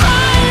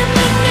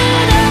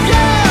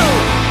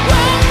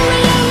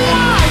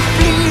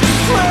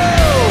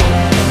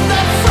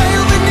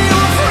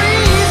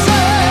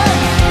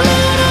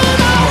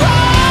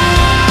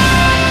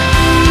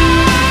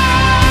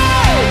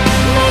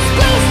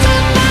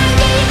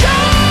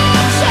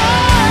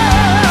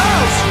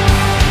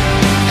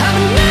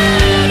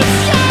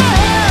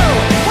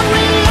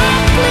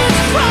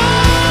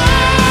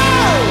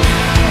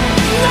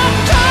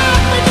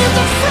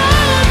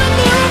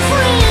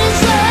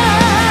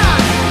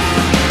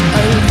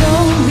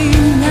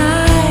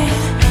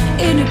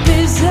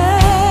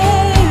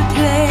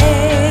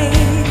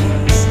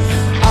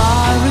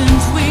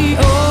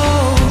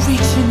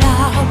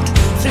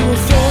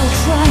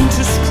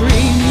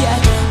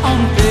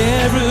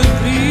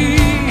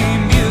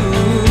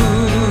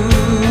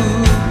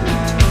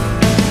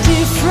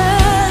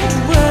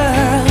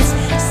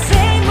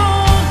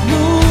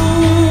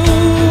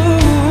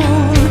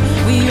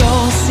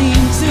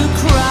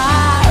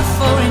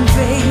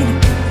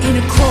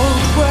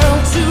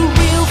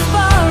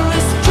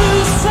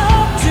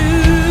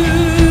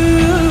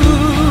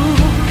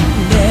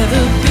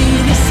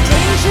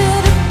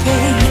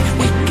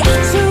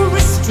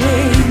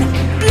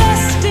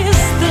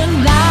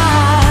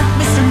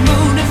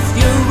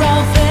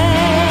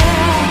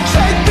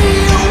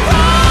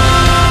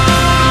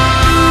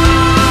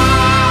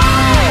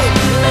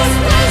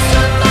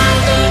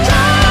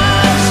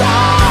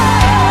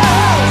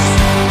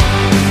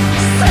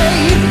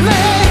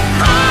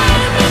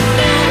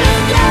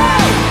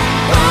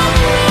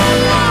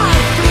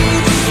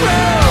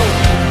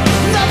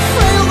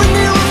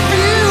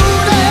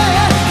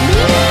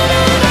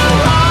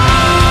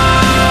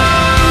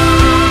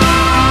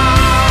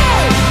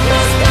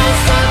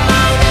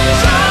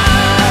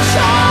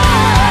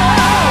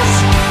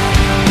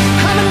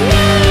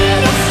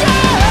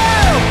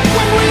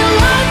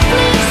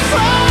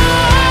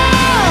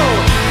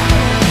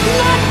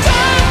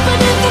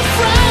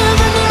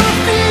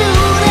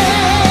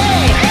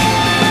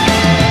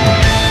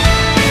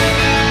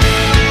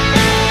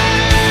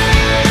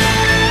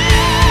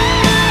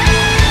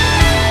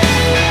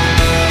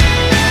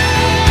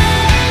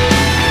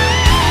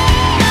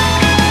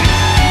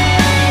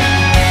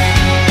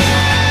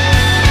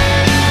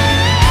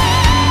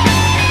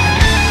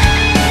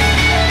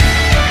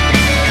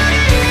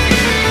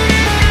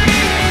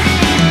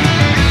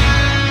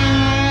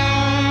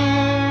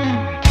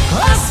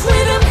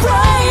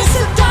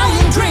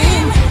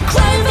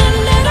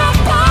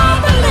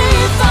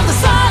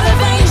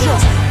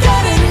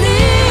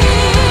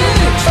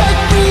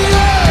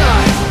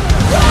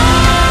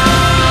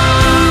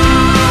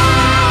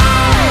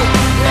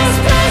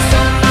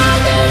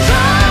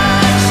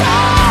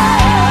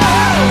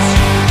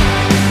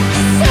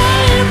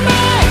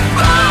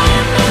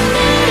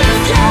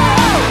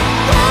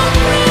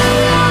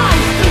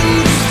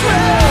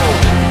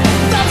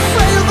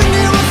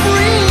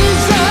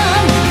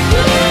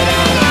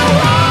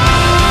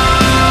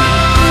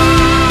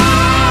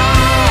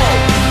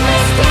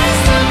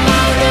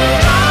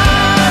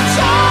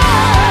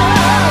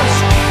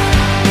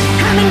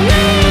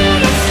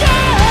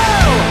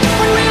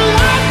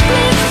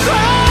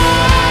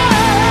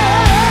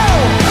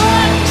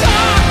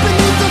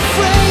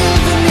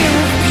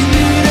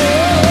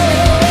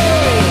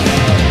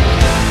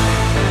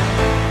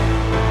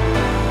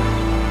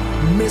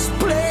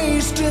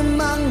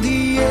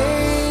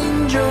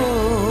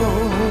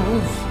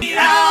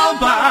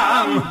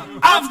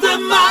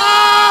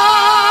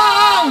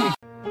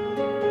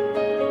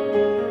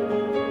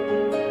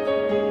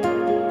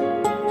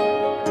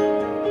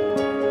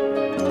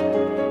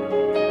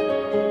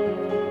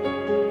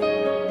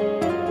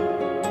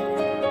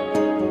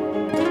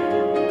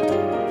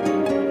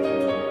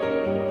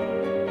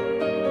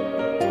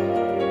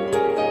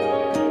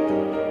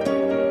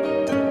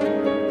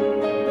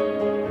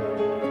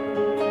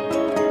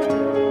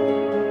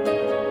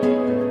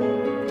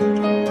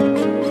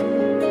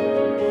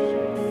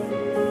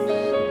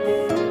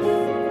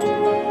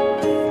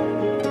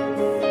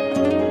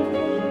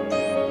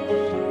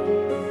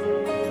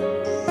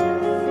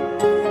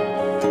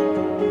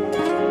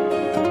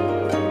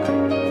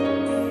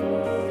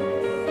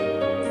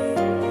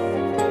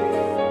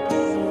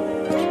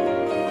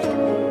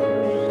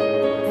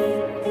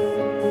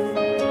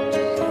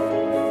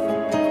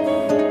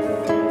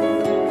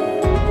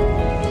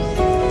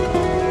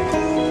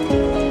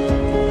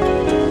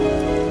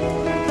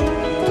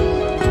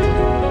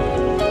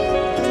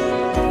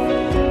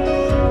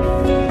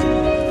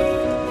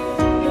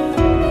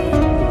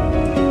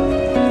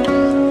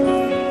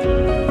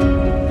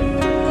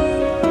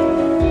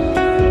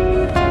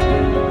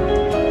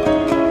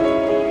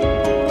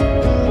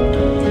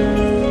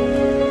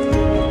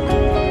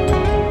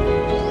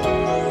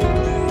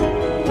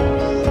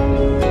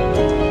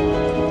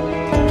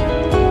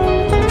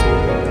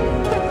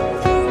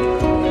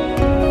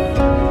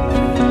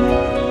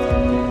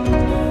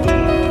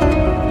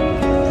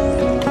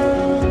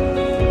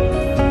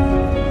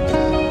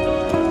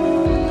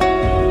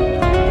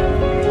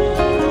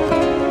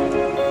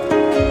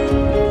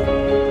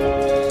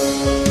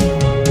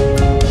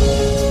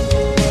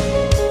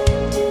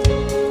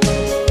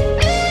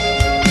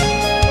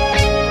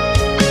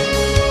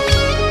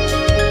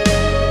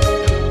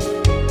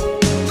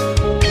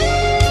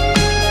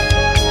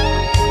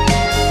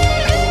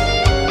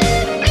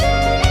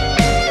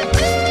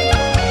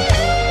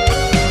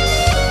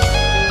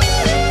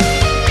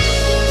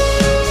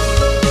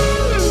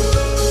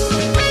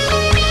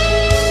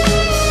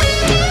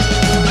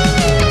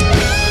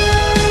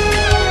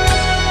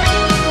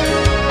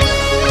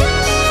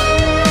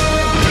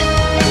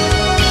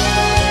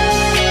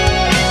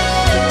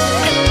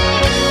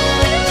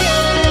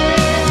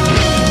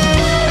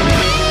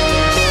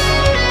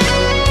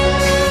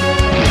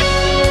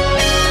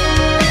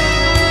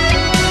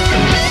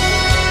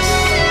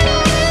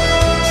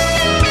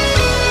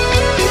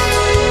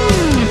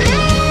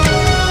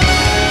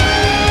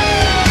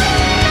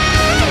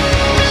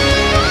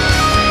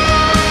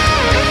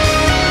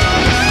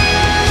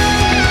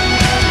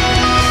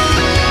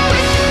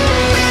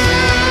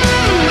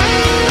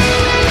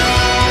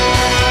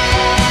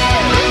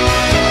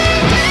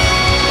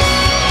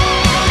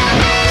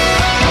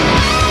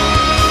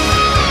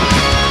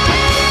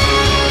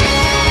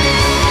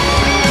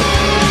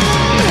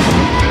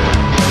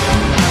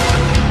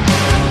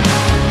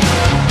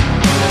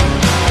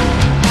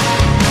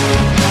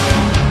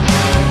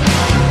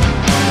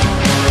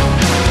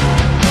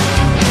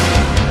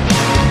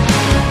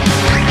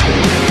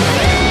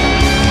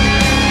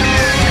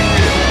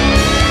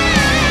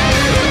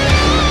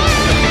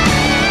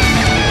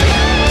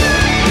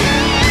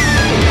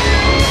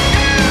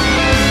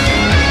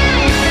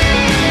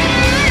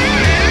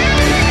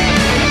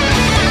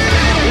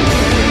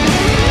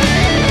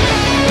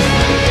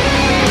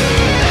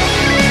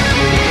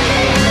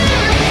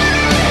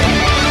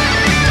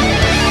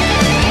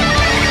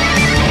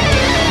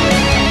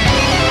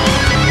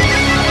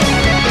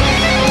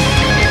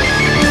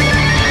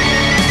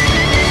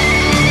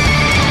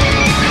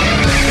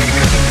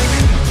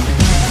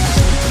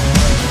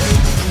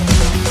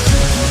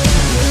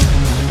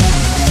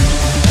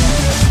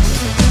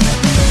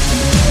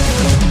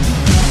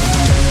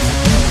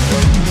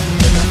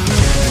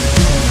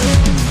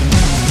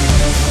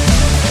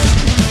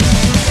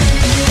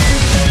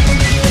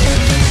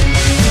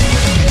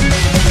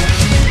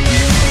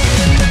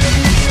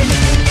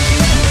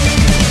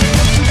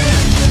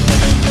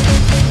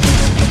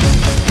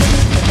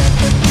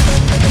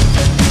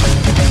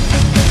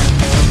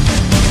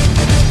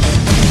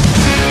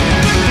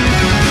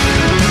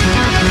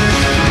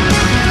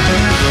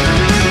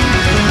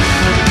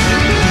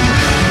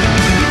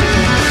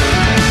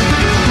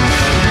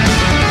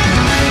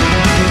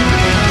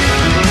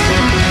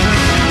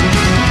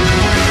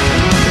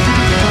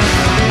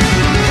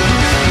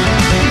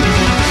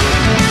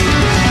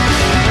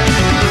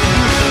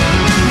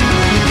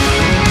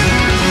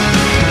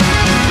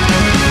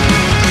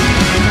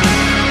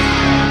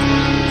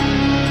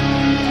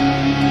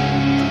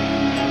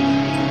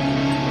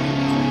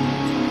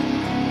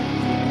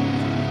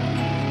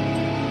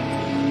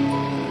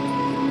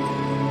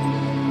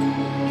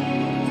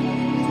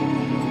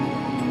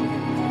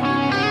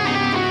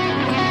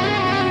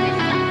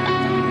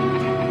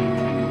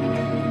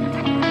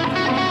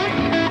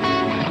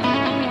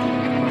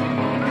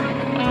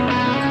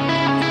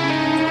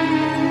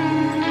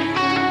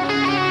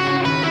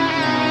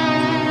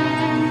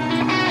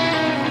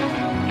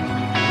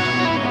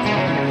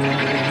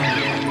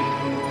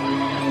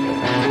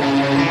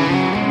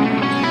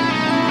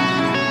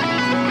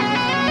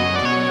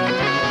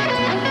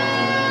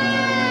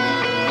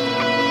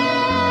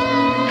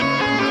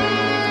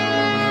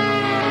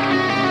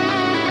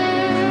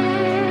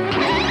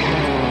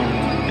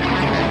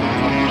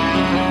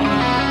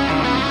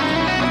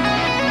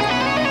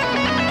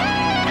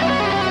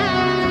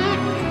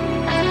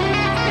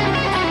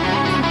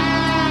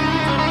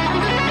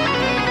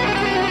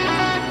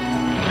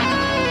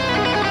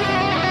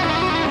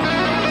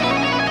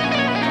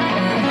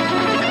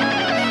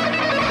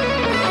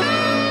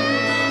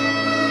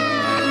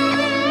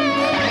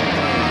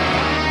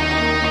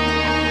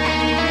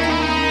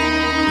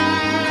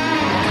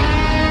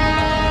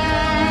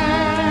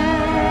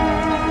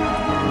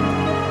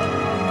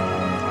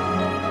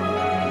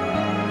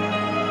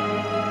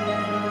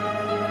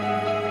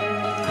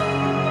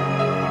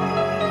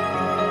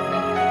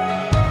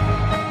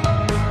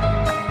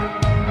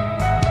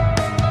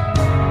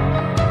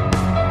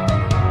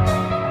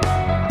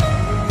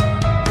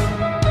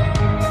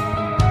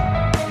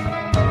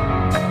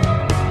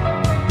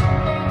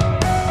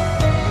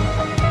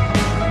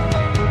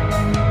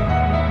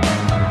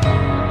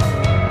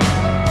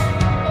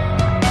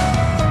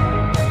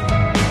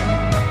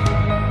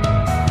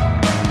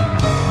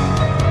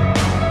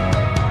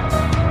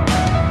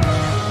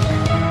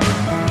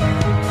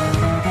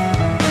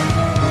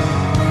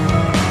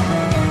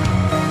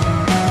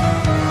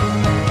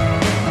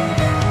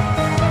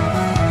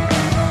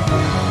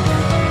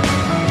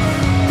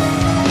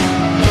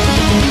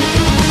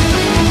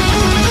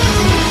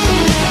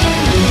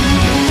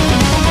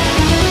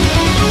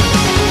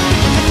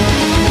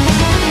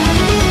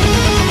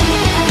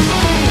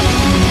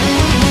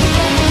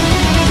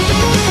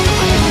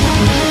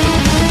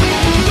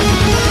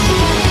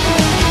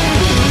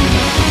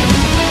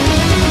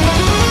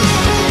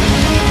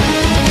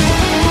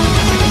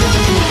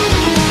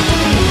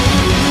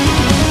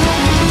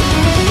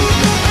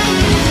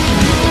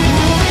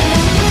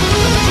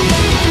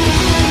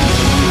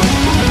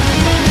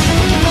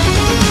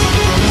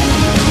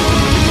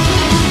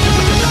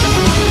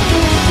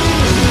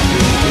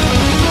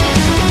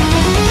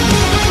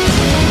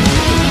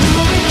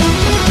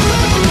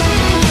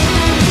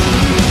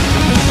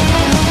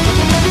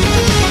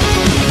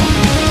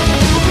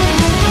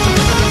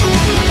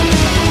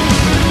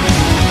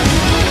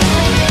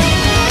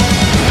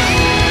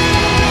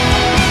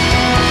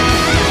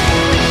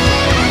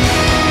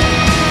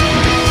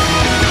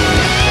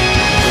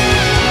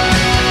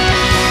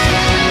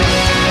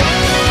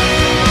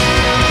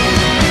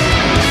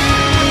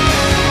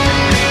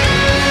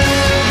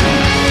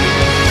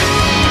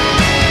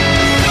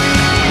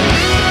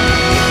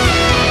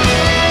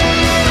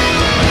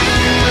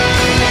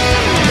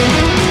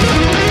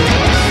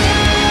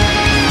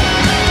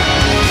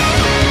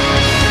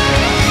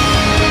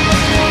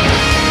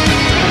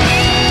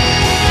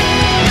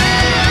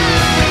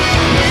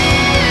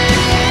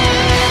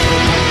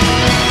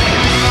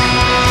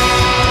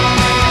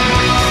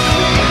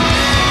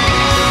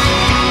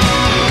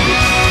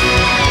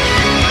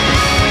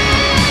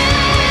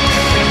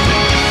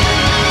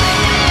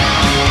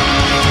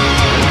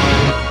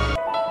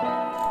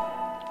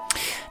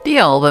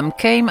 album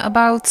came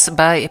about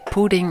by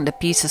putting the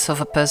pieces of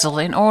a puzzle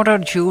in order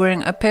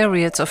during a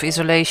period of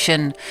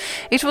isolation.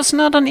 It was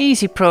not an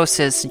easy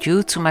process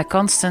due to my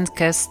constant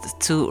quest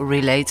to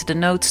relate the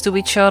notes to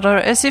each other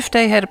as if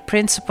they had a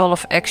principle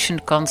of action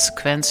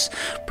consequence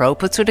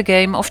proper to the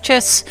game of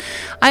chess.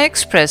 I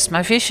expressed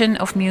my vision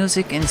of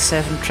music in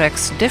 7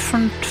 tracks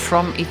different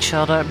from each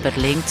other but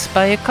linked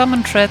by a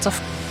common thread,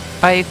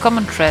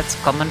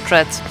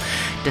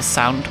 the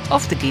sound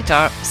of the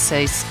guitar,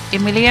 says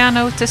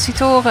Emiliano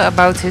Tessitore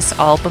about his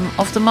album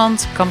of the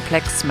month,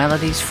 Complex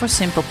Melodies for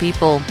Simple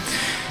People.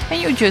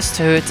 And you just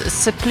heard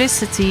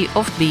Simplicity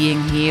of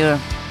Being Here.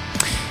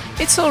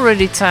 It's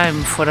already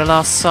time for the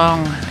last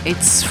song.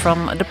 It's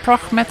from the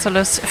prog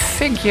metalist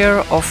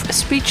Figure of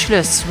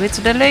Speechless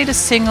with the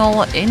latest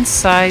single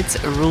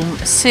Inside Room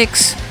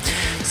 6.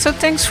 So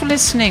thanks for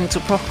listening to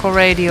Progcore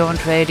Radio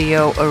and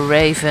Radio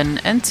Raven.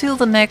 Until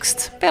the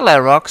next Bel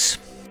Air Rocks.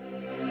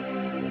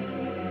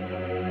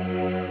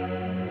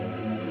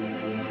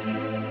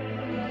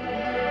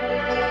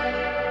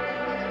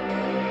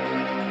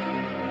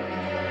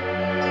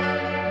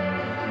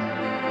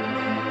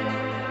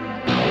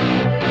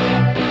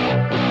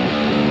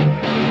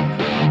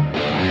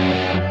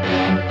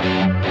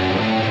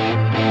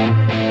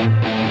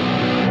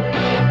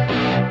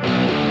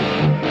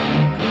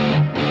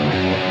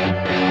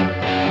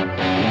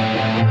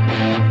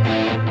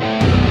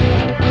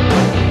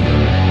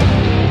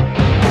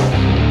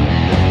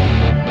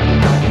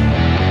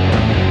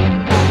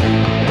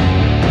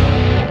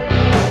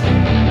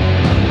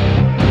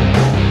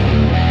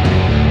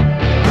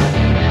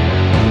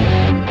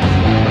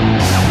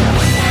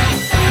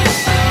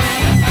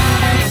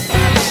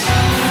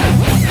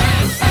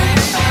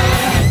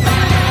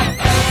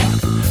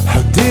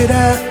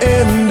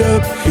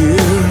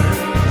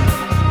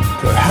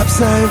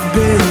 I've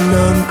been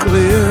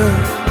unclear,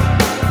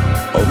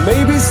 or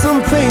maybe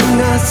something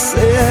I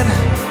said.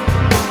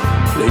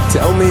 They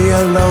tell me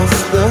I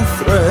lost the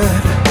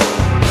thread.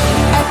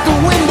 At the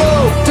window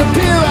to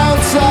peer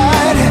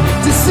outside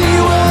to see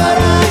what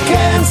I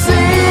can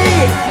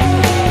see.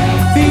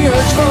 The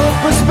urge for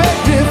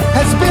perspective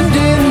has been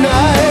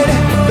denied.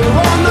 There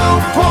are no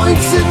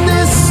points in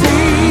this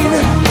scene.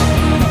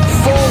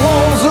 4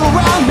 walls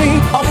around me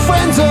are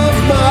friends of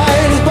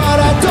mine, but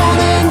I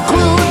don't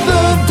include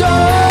the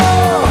door.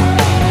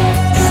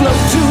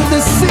 Float to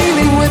the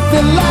ceiling with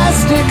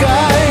elastic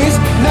eyes.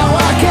 Now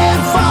I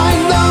can't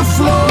find the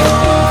floor.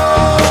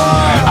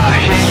 I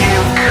hear you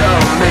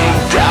coming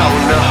down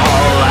the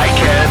hall, I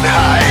can't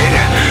hide.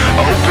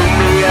 Open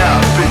me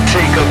up and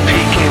take a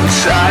peek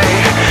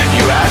inside.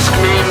 You ask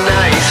me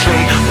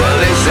nicely,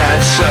 well is that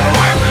so?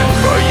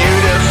 For you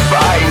to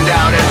find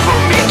out and for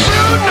me to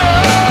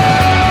know.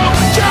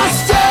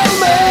 Just tell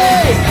me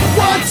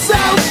what's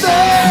out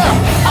there.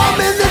 I'm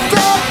in the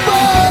dark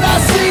but I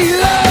see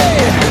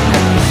light.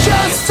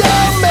 Just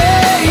tell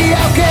me,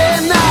 how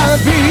can I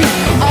be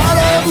out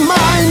of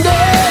mind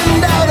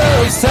and out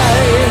of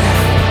sight?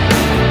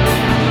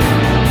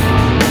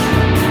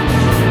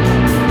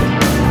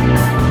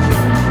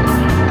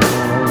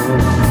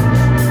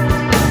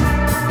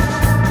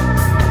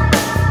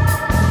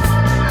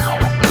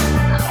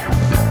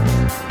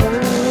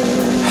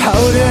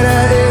 How did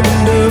I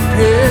end up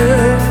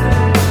here?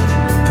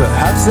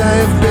 Perhaps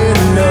I've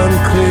been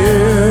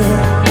unclear,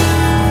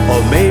 or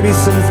maybe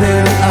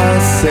something I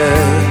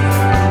said.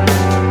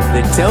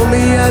 They tell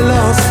me I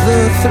lost the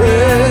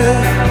thread.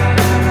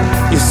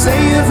 You say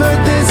you've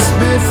heard this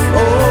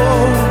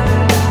before,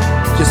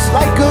 just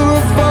like a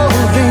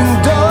revolving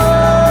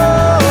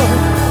door.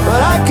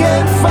 But I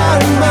can't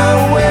find my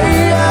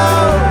way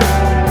out.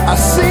 I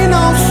see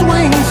no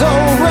swings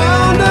or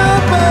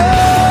roundabouts.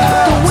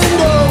 At the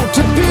window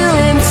to peer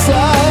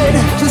inside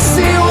to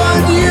see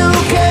what you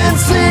can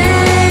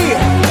see.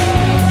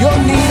 Your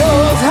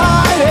needle's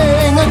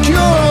hiding a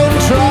cure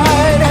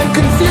untried, and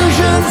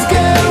confusion's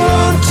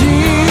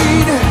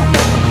guaranteed.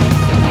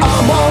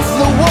 I'm off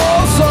the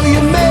wall, so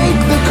you make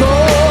the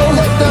call.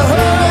 Let the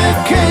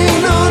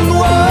hurricane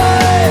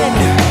unwind.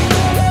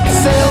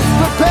 Sail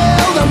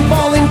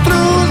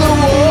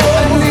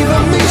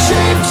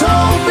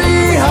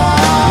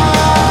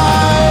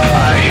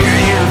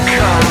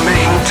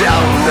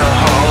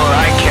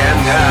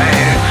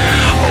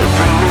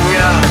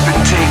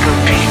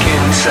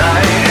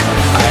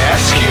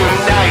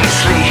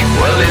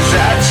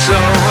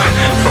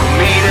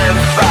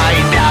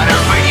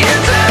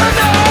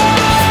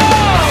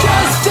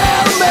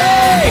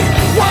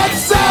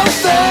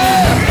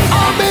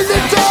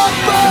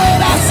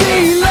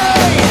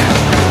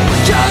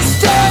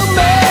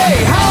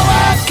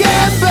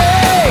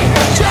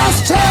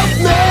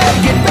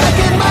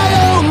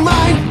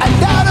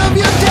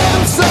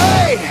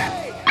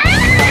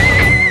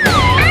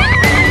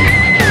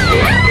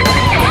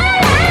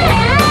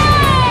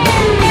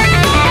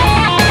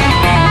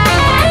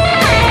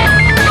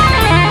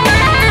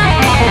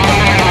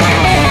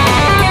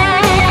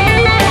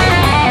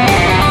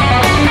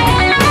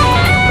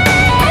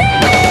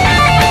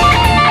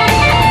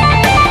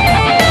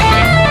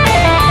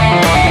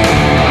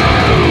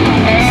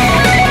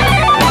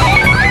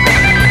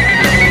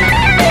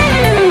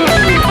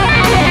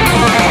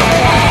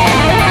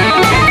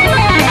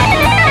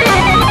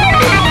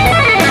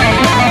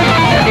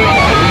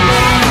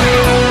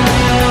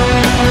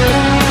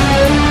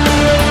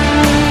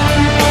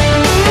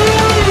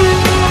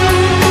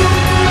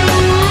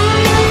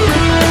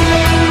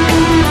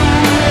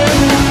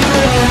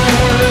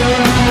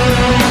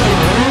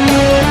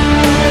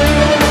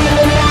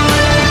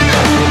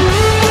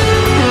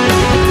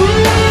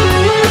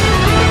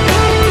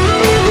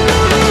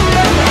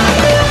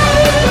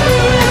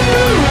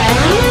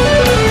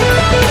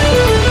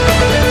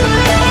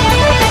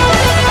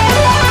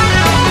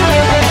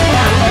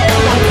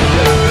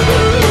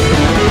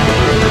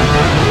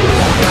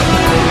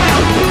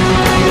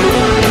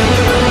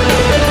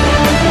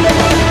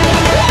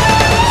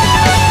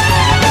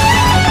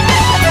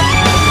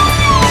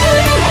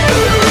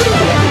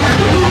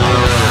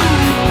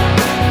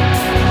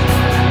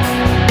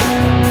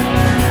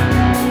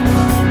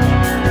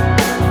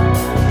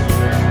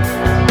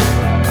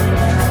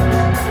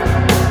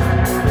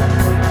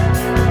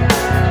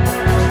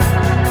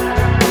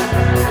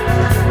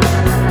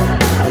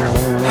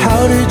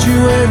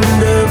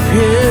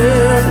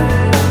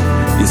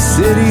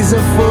cities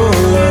are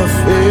full of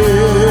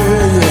fear.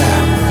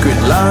 Yeah.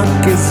 Good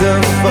luck is a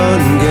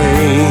fun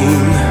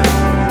game.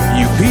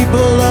 You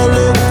people all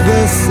look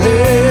the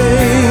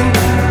same.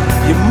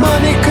 Your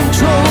money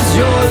controls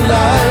your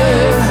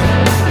life.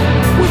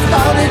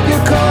 Without it you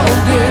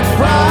called it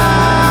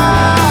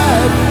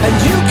pride. And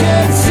you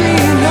can't see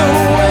no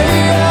way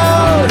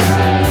out.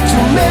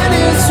 Too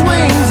many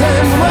swings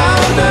and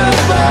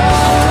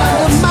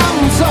roundabouts. The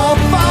mountains are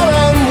far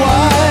and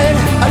wide,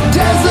 a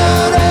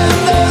desert and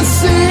the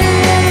sea.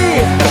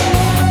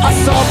 I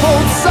saw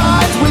both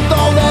sides with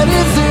all that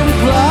is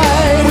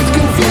implied, with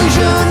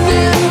confusion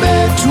in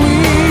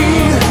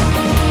between.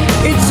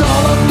 It's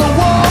all up the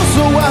wall,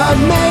 so I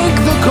make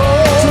the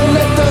call to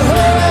let the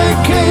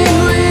hurricane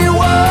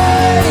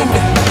rewind.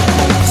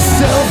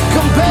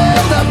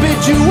 Self-compelled, I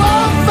bid you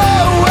all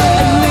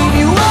farewell and leave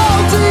you all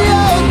to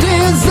your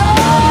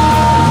design.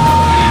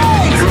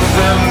 Through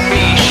the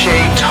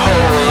me-shaped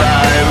hole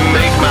I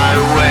make my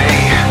way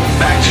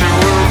back to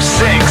room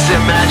 6,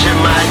 imagine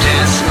my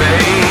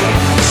dismay.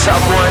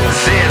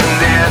 Someone's in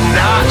there,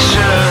 not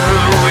sure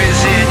who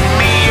is it,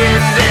 me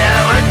in there,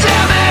 but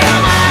tell me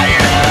am I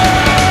you?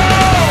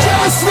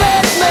 Just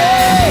let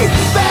me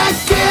back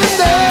in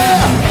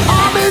there.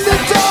 I'm in the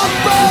dark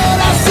but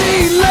I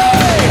see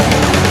light.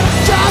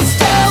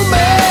 Just tell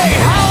me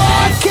how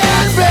I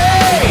can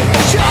be.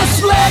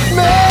 Just let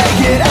me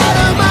get out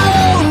of my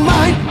own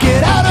mind,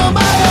 get out of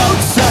my own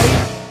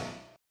sight.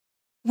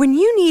 When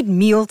you need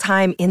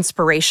mealtime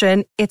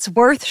inspiration, it's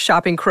worth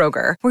shopping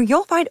Kroger, where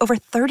you'll find over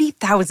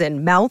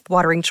 30,000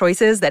 mouth-watering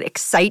choices that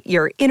excite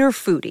your inner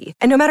foodie.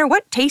 And no matter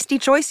what tasty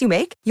choice you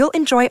make, you'll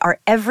enjoy our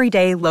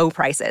everyday low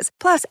prices,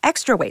 plus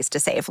extra ways to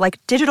save,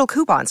 like digital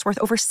coupons worth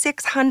over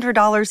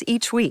 $600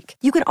 each week.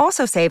 You can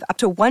also save up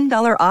to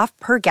 $1 off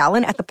per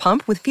gallon at the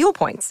pump with fuel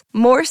points.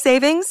 More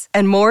savings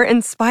and more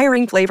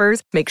inspiring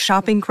flavors make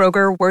shopping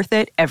Kroger worth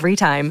it every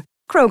time.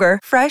 Kroger,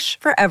 fresh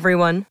for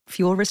everyone.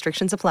 Fuel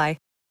restrictions apply.